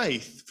of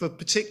faith for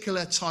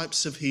particular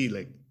types of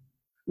healing?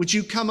 Would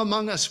you come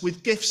among us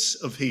with gifts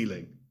of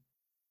healing?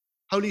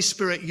 Holy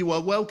Spirit, you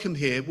are welcome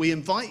here. We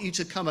invite you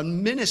to come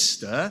and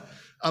minister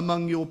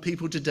among your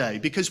people today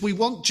because we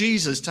want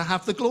Jesus to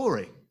have the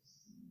glory.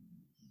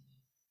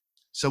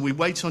 So we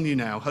wait on you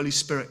now. Holy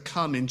Spirit,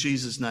 come in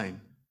Jesus'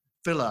 name.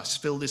 Fill us,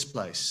 fill this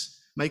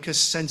place. Make us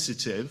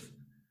sensitive,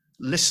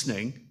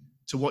 listening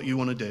to what you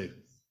want to do.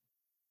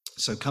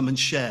 So come and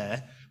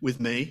share with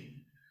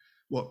me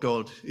what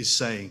God is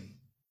saying.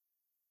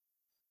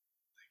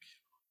 Thank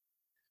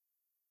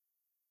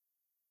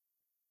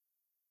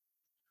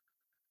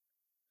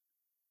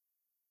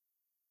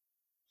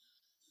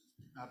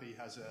you. Abby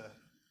has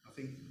I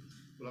think,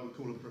 what I would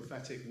call a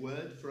prophetic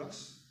word for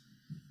us.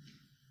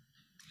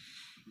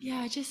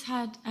 Yeah, I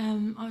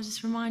was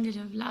just reminded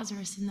of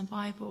Lazarus in the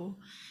Bible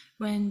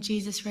when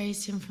Jesus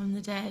raised him from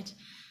the dead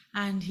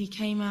and he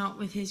came out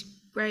with his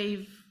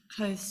grave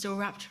clothes still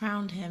wrapped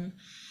around him.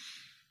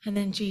 And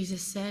then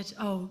Jesus said,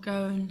 oh,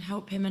 go and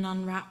help him and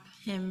unwrap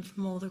him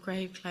from all the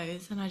grave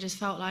clothes. And I just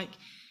felt like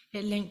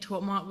it linked to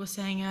what Mark was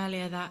saying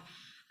earlier, that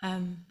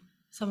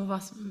some of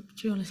us,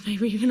 to be honest,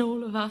 maybe even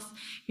all of us,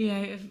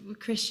 if we're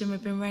Christian,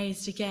 we've been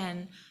raised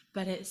again,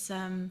 but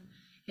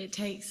it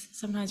takes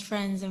sometimes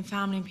friends and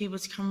family and people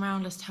to come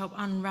around us to help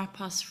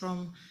unwrap us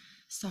from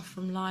stuff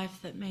from life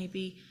that may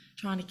be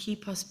trying to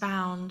keep us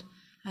bound,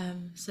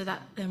 so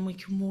that then we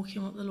can walk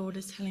in what the Lord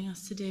is telling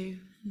us to do.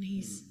 And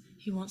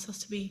He wants us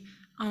to be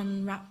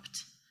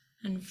unwrapped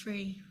and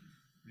free.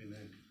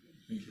 Amen.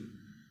 Thank you.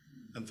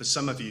 And for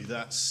some of you,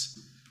 that's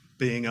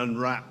being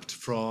unwrapped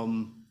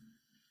from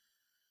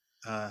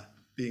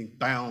being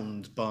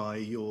bound by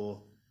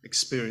your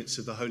experience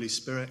of the Holy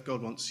Spirit.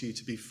 God wants you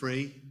to be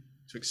free,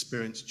 to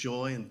experience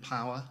joy and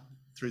power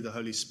through the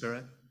Holy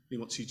Spirit. He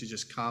wants you to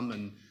just come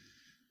and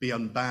be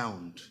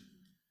unbound.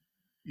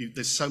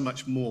 There's so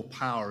much more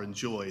power and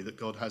joy that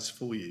God has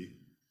for you,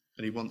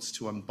 and He wants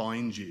to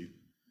unbind you.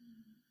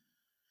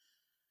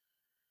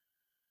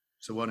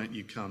 So why don't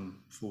you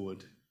come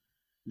forward,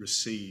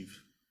 receive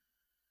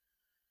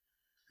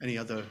any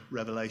other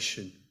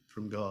revelation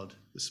from God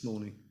this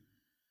morning?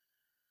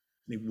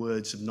 Any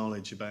words of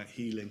knowledge about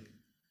healing?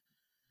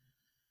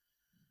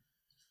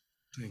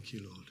 Thank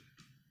you, Lord.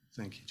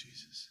 Thank you,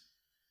 Jesus.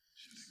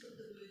 The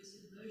words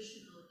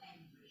emotional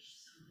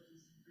anguish.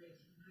 Somebody's in great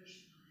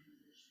emotional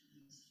anguish and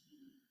needs to be.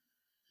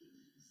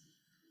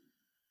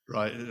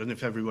 Right, and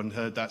if everyone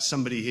heard that,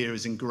 somebody here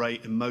is in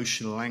great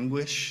emotional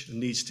anguish and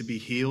needs to be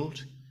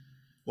healed.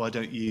 Why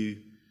don't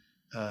you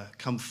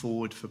come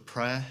forward for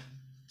prayer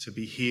to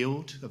be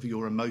healed of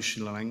your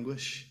emotional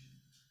anguish?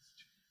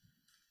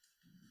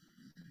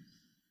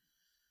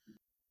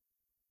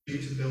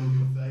 To build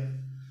your faith.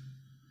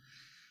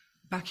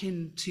 Back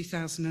in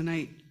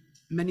 2008,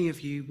 many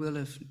of you will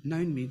have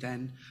known me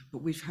then,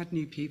 but we've had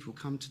new people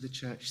come to the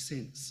church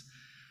since.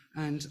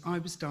 And I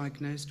was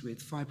diagnosed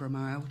with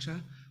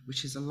fibromyalgia,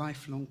 which is a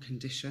lifelong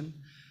condition.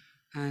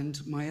 And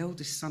my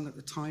eldest son at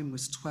the time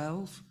was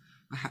 12.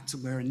 I had to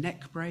wear a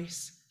neck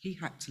brace. He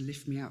had to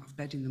lift me out of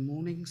bed in the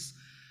mornings,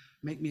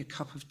 make me a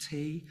cup of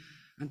tea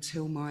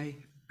until my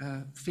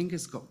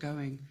fingers got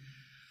going.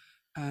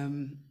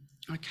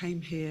 I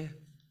came here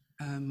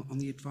on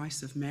the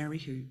advice of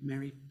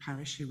Mary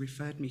Parish, who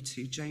referred me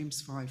to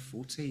James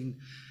 5:14,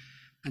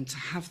 and to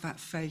have that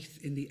faith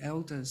in the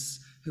elders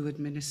who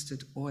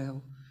administered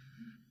oil,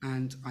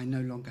 and I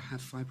no longer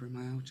have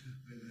fibromyalgia.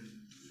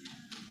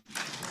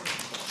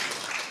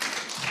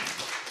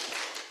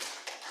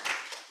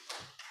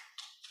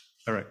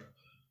 Eric.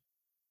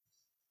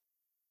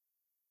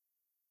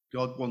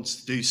 God wants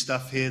to do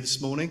stuff here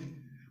this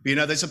morning.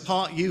 But there's a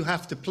part you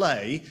have to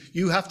play.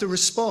 You have to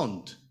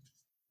respond,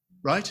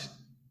 right?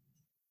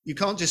 You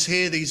can't just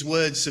hear these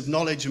words of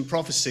knowledge and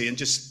prophecy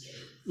and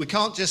we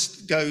can't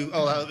just go,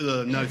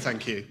 no,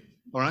 thank you.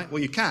 All right?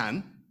 Well, you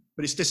can,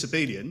 but it's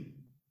disobedient.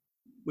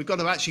 We've got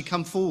to actually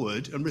come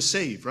forward and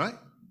receive, right?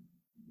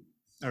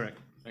 Eric.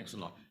 Thanks a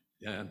lot.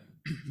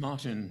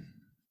 Martin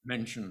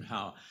mentioned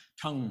how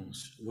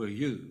tongues were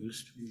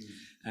used,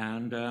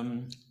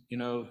 and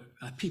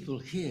people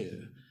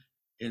hear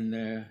in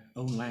their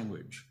own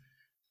language.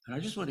 And I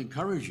just want to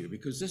encourage you,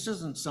 because this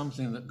isn't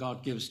something that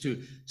God gives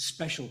to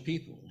special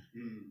people.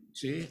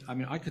 See, I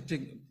mean,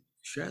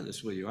 share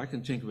this with you. I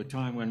can think of a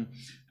time when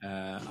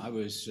I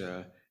was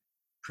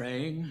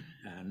praying,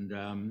 and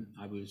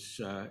I was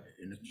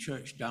in a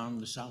church down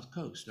the south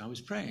coast. I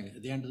was praying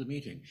at the end of the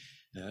meeting,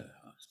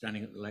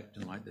 standing at the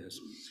lectern like this.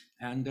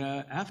 And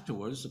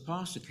afterwards, the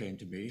pastor came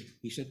to me.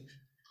 He said,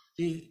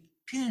 "The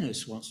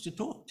pianist wants to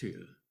talk to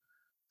you."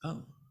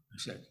 Oh, I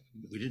said,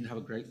 we didn't have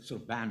a great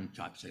sort of band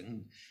type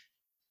thing.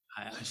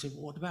 I said,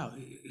 "Well, what about?"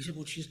 He said,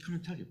 "Well, she's come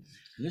and tell you."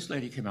 And this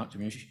lady came out to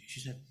me and she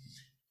said,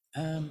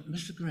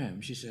 "Mr.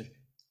 Graham," she said,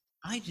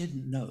 "I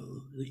didn't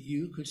know that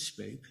you could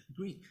speak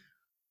Greek."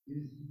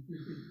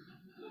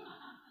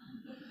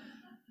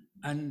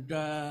 And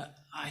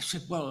I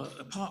said, "Well,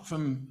 apart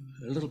from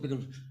a little bit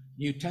of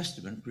New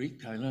Testament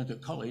Greek I learned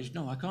at college,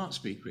 no, I can't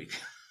speak Greek."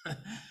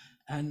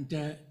 And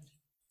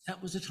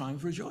that was a time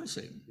of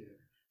rejoicing. Yeah.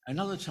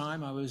 Another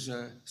time I was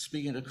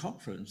speaking at a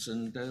conference,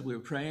 and we were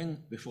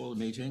praying before the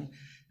meeting,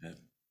 a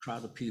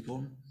crowd of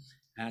people,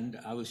 and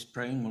I was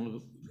praying,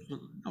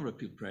 a number of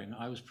people praying,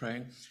 I was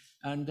praying,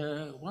 and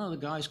one of the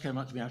guys came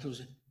up to me afterwards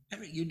and said,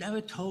 "Eric, you never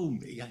told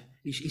me."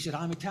 He said,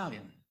 "I'm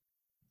Italian.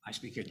 I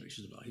speak English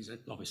as well," he said,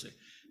 obviously.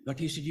 But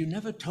he said, "You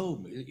never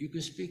told me that you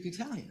could speak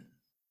Italian."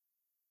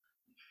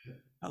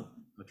 Oh,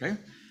 okay.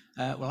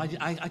 Well,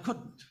 I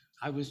couldn't.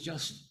 I was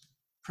just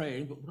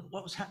praying, but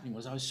what was happening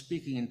was I was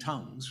speaking in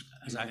tongues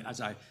as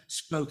I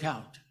spoke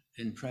out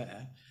in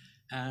prayer,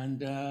 and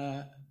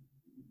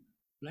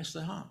bless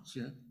their hearts,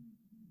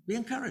 Be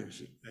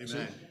encouraged.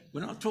 Amen.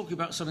 We're not talking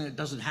about something that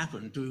doesn't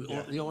happen to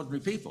the ordinary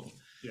people.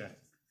 Yeah.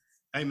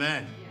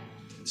 Amen.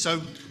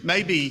 So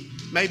maybe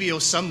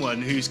you're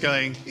someone who's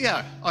going,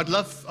 "Yeah, I'd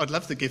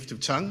love the gift of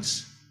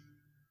tongues."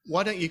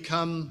 Why don't you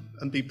come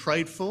and be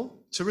prayed for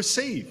to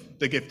receive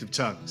the gift of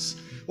tongues?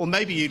 Or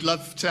maybe you'd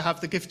love to have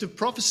the gift of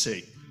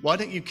prophecy. Why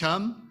don't you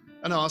come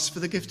and ask for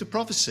the gift of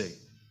prophecy?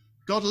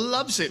 God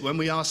loves it when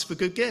we ask for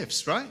good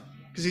gifts, right?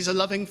 Because he's a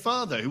loving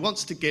father who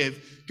wants to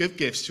give good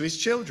gifts to his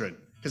children,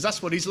 because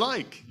that's what he's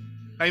like.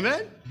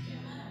 Amen?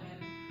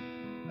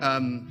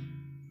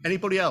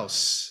 Anybody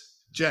else?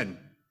 Jen?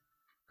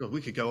 God, we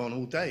could go on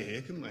all day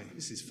here, couldn't we?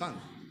 This is fun.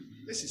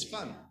 This is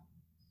fun.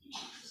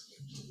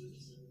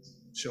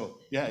 Sure.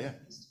 Yeah.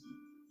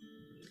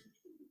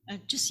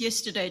 Just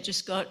yesterday,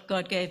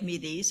 God gave me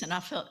these, and I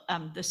felt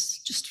this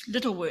just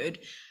little word,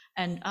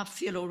 and I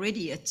feel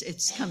already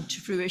it's come to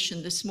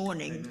fruition this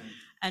morning. Amen.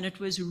 And it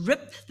was,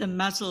 rip the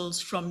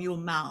muzzles from your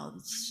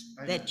mouths,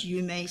 Amen. that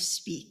you may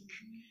speak.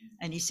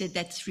 And he said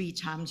that 3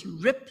 times.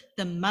 Rip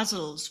the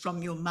muzzles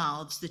from your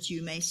mouths that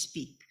you may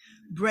speak.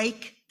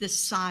 Break the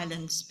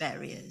silence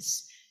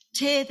barriers.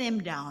 Tear them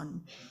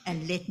down,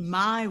 and let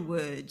my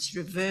words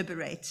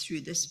reverberate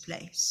through this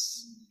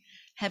place.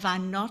 Have I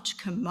not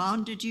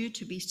commanded you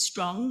to be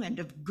strong and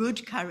of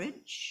good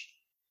courage?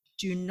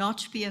 Do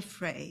not be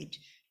afraid.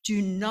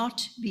 Do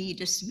not be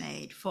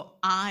dismayed, for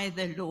I,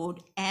 the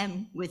Lord,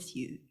 am with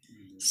you.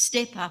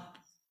 Step up,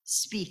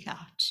 speak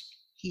out.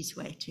 He's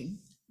waiting.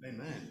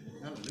 Amen.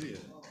 Hallelujah.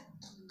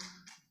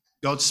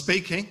 God's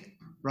speaking,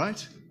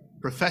 right?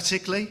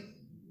 Prophetically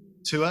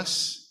to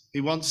us.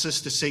 He wants us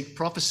to seek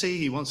prophecy.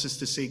 He wants us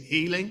to seek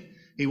healing.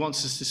 He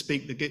wants us to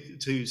seek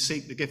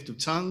the gift of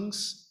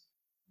tongues.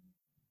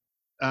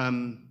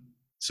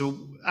 So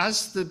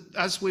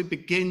as we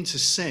begin to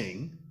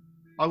sing,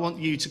 I want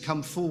you to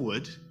come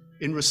forward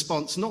in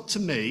response, not to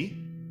me,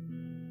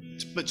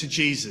 but to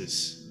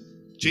Jesus.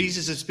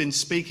 Jesus has been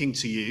speaking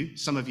to you,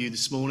 some of you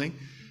this morning.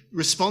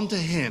 Respond to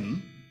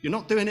him. You're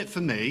not doing it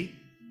for me.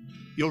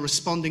 You're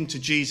responding to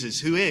Jesus,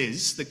 who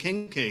is the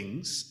King of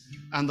Kings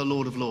and the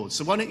Lord of Lords.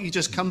 So why don't you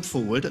just come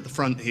forward at the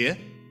front here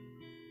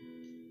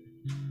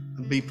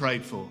and be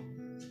prayed for.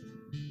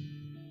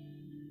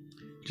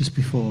 Just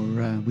before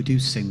we do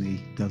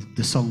sing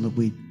the song that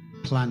we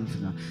planned for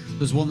that,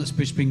 there's one that's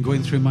just been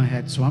going through my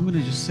head, so I'm going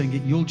to just sing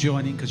it. You'll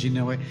join in because you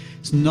know it.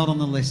 It's not on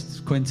the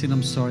list, Quentin,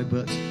 I'm sorry,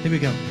 but here we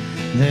go.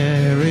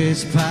 There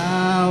is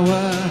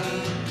power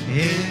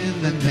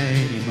in the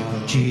name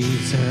of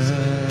Jesus.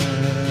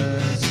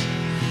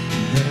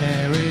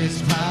 There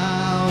is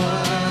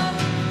power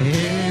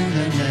in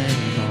the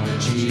name of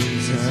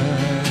Jesus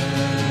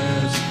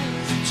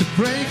to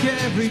break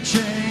every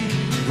chain,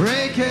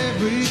 break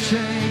every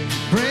chain,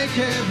 break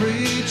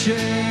every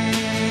chain,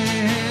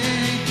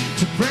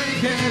 to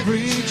break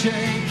every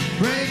chain,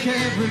 break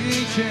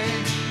every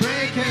chain,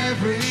 break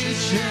every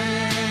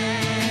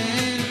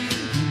chain.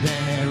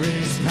 There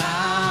is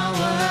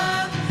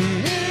power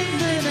in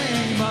the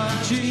name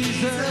of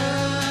Jesus.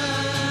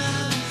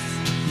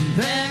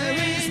 There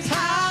is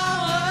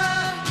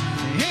power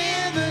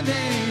in the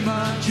name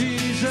of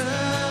Jesus.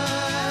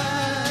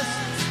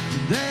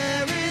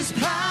 There is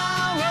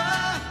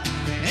power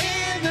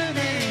in the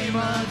name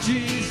of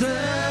Jesus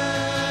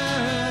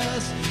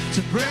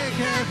to break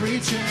every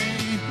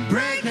chain,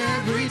 break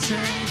every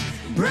chain,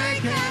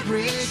 break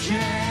every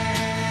chain,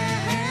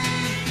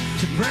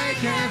 to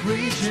break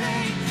every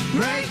chain,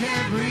 break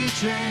every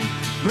chain,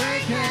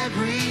 break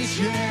every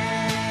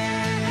chain,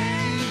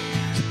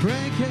 to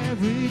break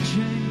every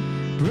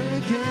chain,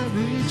 break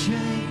every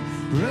chain,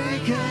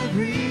 break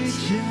every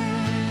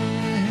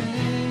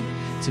chain,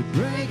 to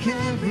break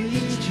every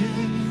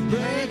chain,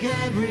 break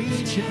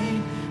every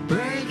chain,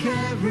 break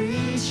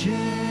every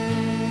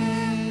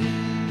chain.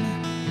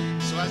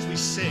 So as we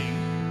sing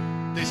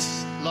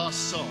this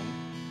last song,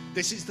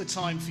 this is the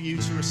time for you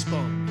to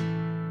respond.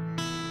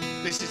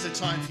 This is the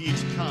time for you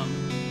to come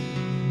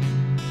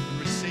and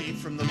receive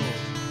from the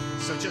Lord.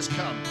 So just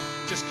come,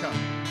 just come.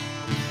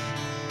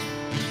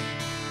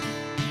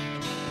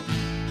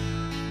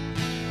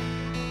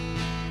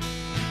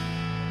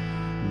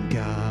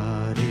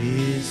 God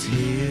is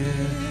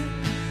here,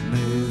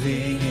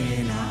 moving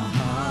in our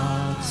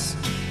hearts,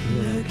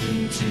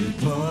 looking to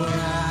pour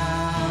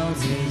out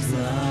his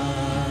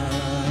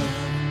love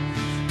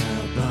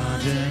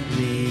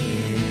abundantly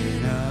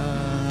in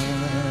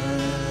us.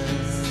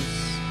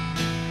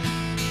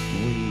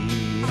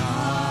 We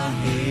are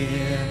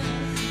here,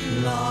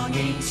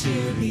 longing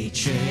to be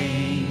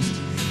changed,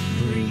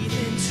 breathe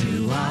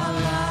into our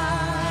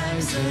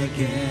lives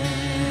again.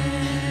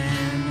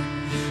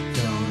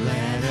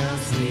 Let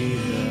us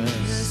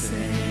leave the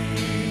same.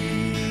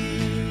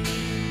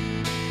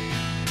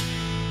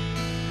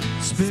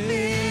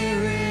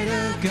 Spirit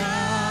of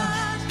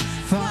God,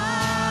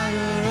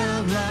 fire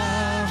of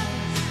love,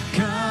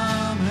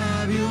 come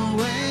have your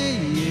way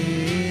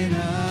in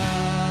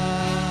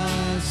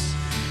us.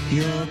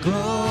 Your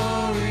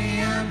glory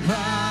and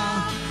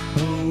power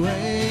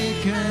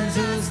awakens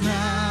us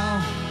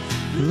now.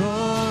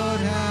 Lord,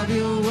 have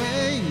your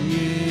way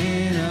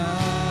in us.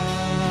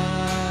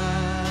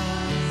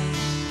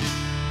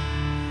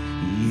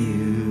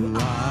 You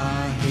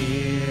are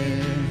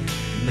here,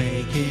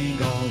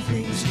 making all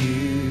things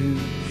new.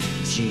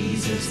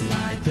 Jesus,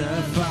 light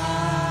the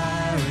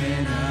fire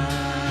in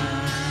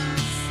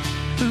us.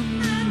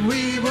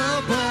 We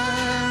will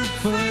burn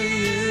for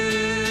you.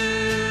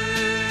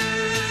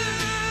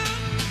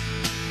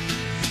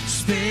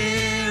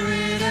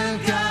 Spirit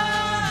of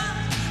God,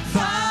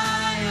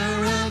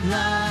 fire of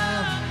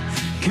love,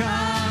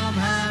 come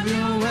have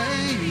your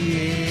way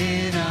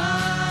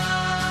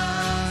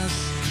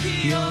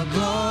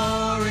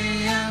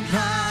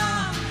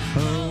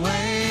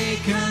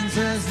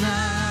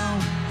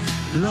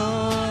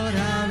Lord,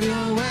 have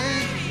your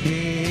way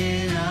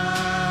in us.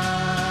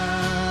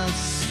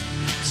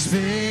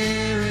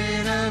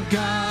 Spirit of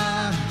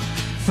God,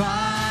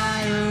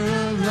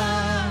 fire of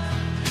love,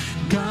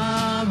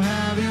 come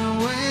have your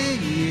way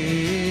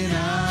in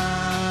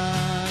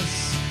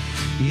us.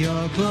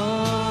 Your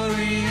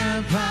glory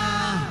and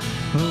power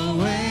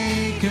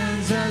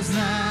awakens us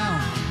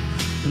now.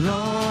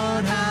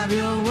 Lord, have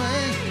your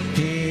way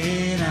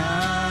in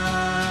us.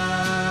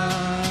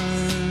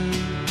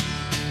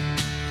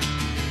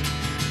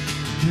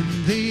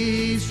 And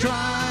these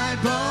dry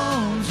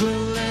bones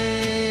will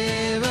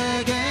live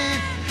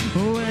again.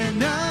 We're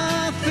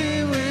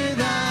nothing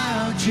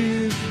without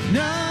you,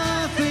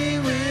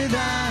 nothing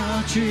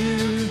without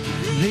you.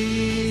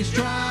 These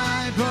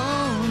dry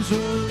bones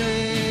will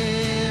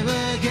live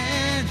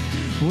again.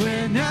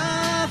 We're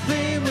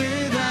nothing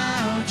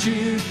without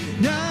you,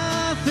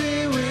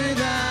 nothing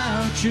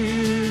without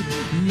you.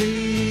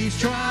 These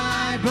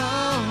dry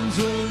bones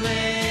will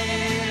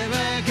live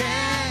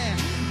again.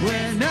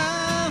 We're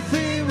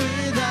nothing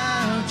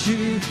without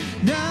you,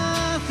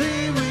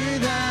 nothing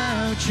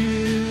without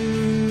you.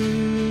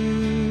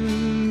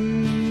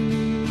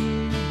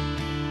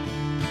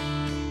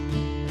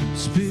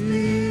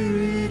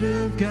 Spirit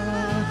of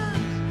God,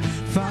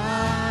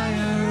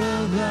 fire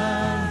of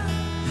love,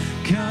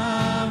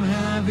 come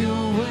have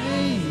your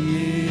way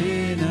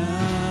in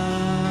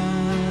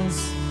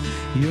us.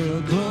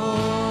 Your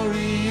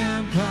glory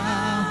and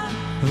power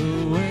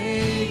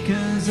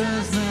awakens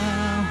us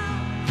now.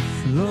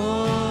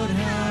 Lord,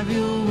 have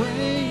your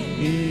way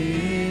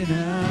in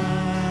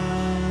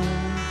us.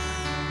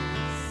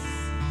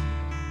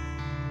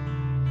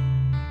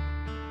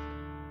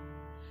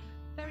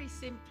 Very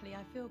simply,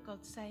 I feel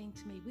God saying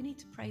to me, we need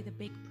to pray the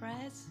big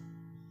prayers.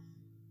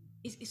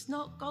 It's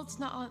not,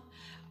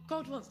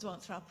 God wants to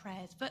answer our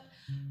prayers, but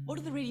what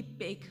are the really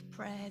big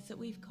prayers that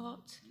we've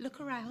got?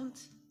 Look around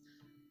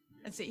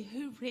and see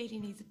who really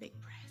needs a big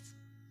prayers.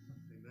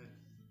 Amen.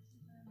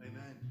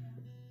 Amen.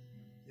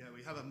 Yeah,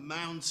 we have a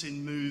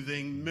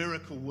mountain-moving,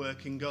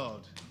 miracle-working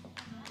God.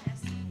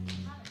 Yes.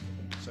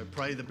 So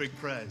pray the big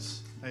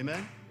prayers.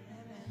 Amen?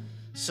 Amen.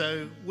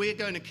 So we're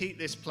going to keep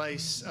this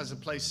place as a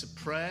place of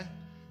prayer.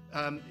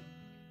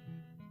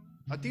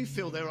 I do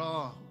feel there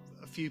are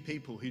a few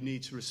people who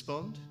need to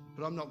respond,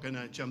 but I'm not going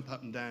to jump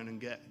up and down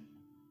and get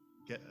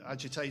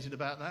agitated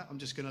about that. I'm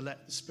just going to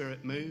let the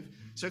Spirit move.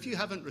 So if you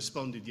haven't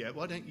responded yet,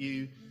 why don't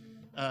you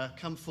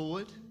come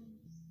forward?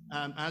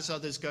 As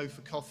others go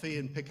for coffee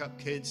and pick up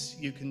kids,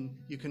 you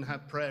can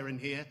have prayer in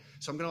here.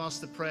 So I'm going to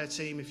ask the prayer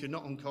team, if you're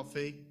not on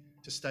coffee,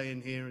 to stay in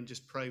here and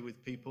just pray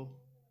with people.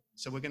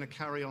 So we're going to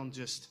carry on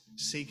just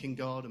seeking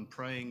God and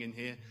praying in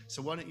here.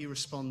 So why don't you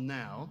respond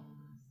now,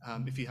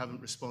 if you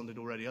haven't responded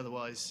already.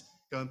 Otherwise,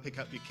 go and pick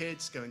up your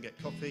kids, go and get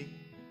coffee.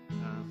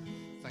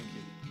 Thank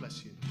you.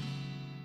 Bless you.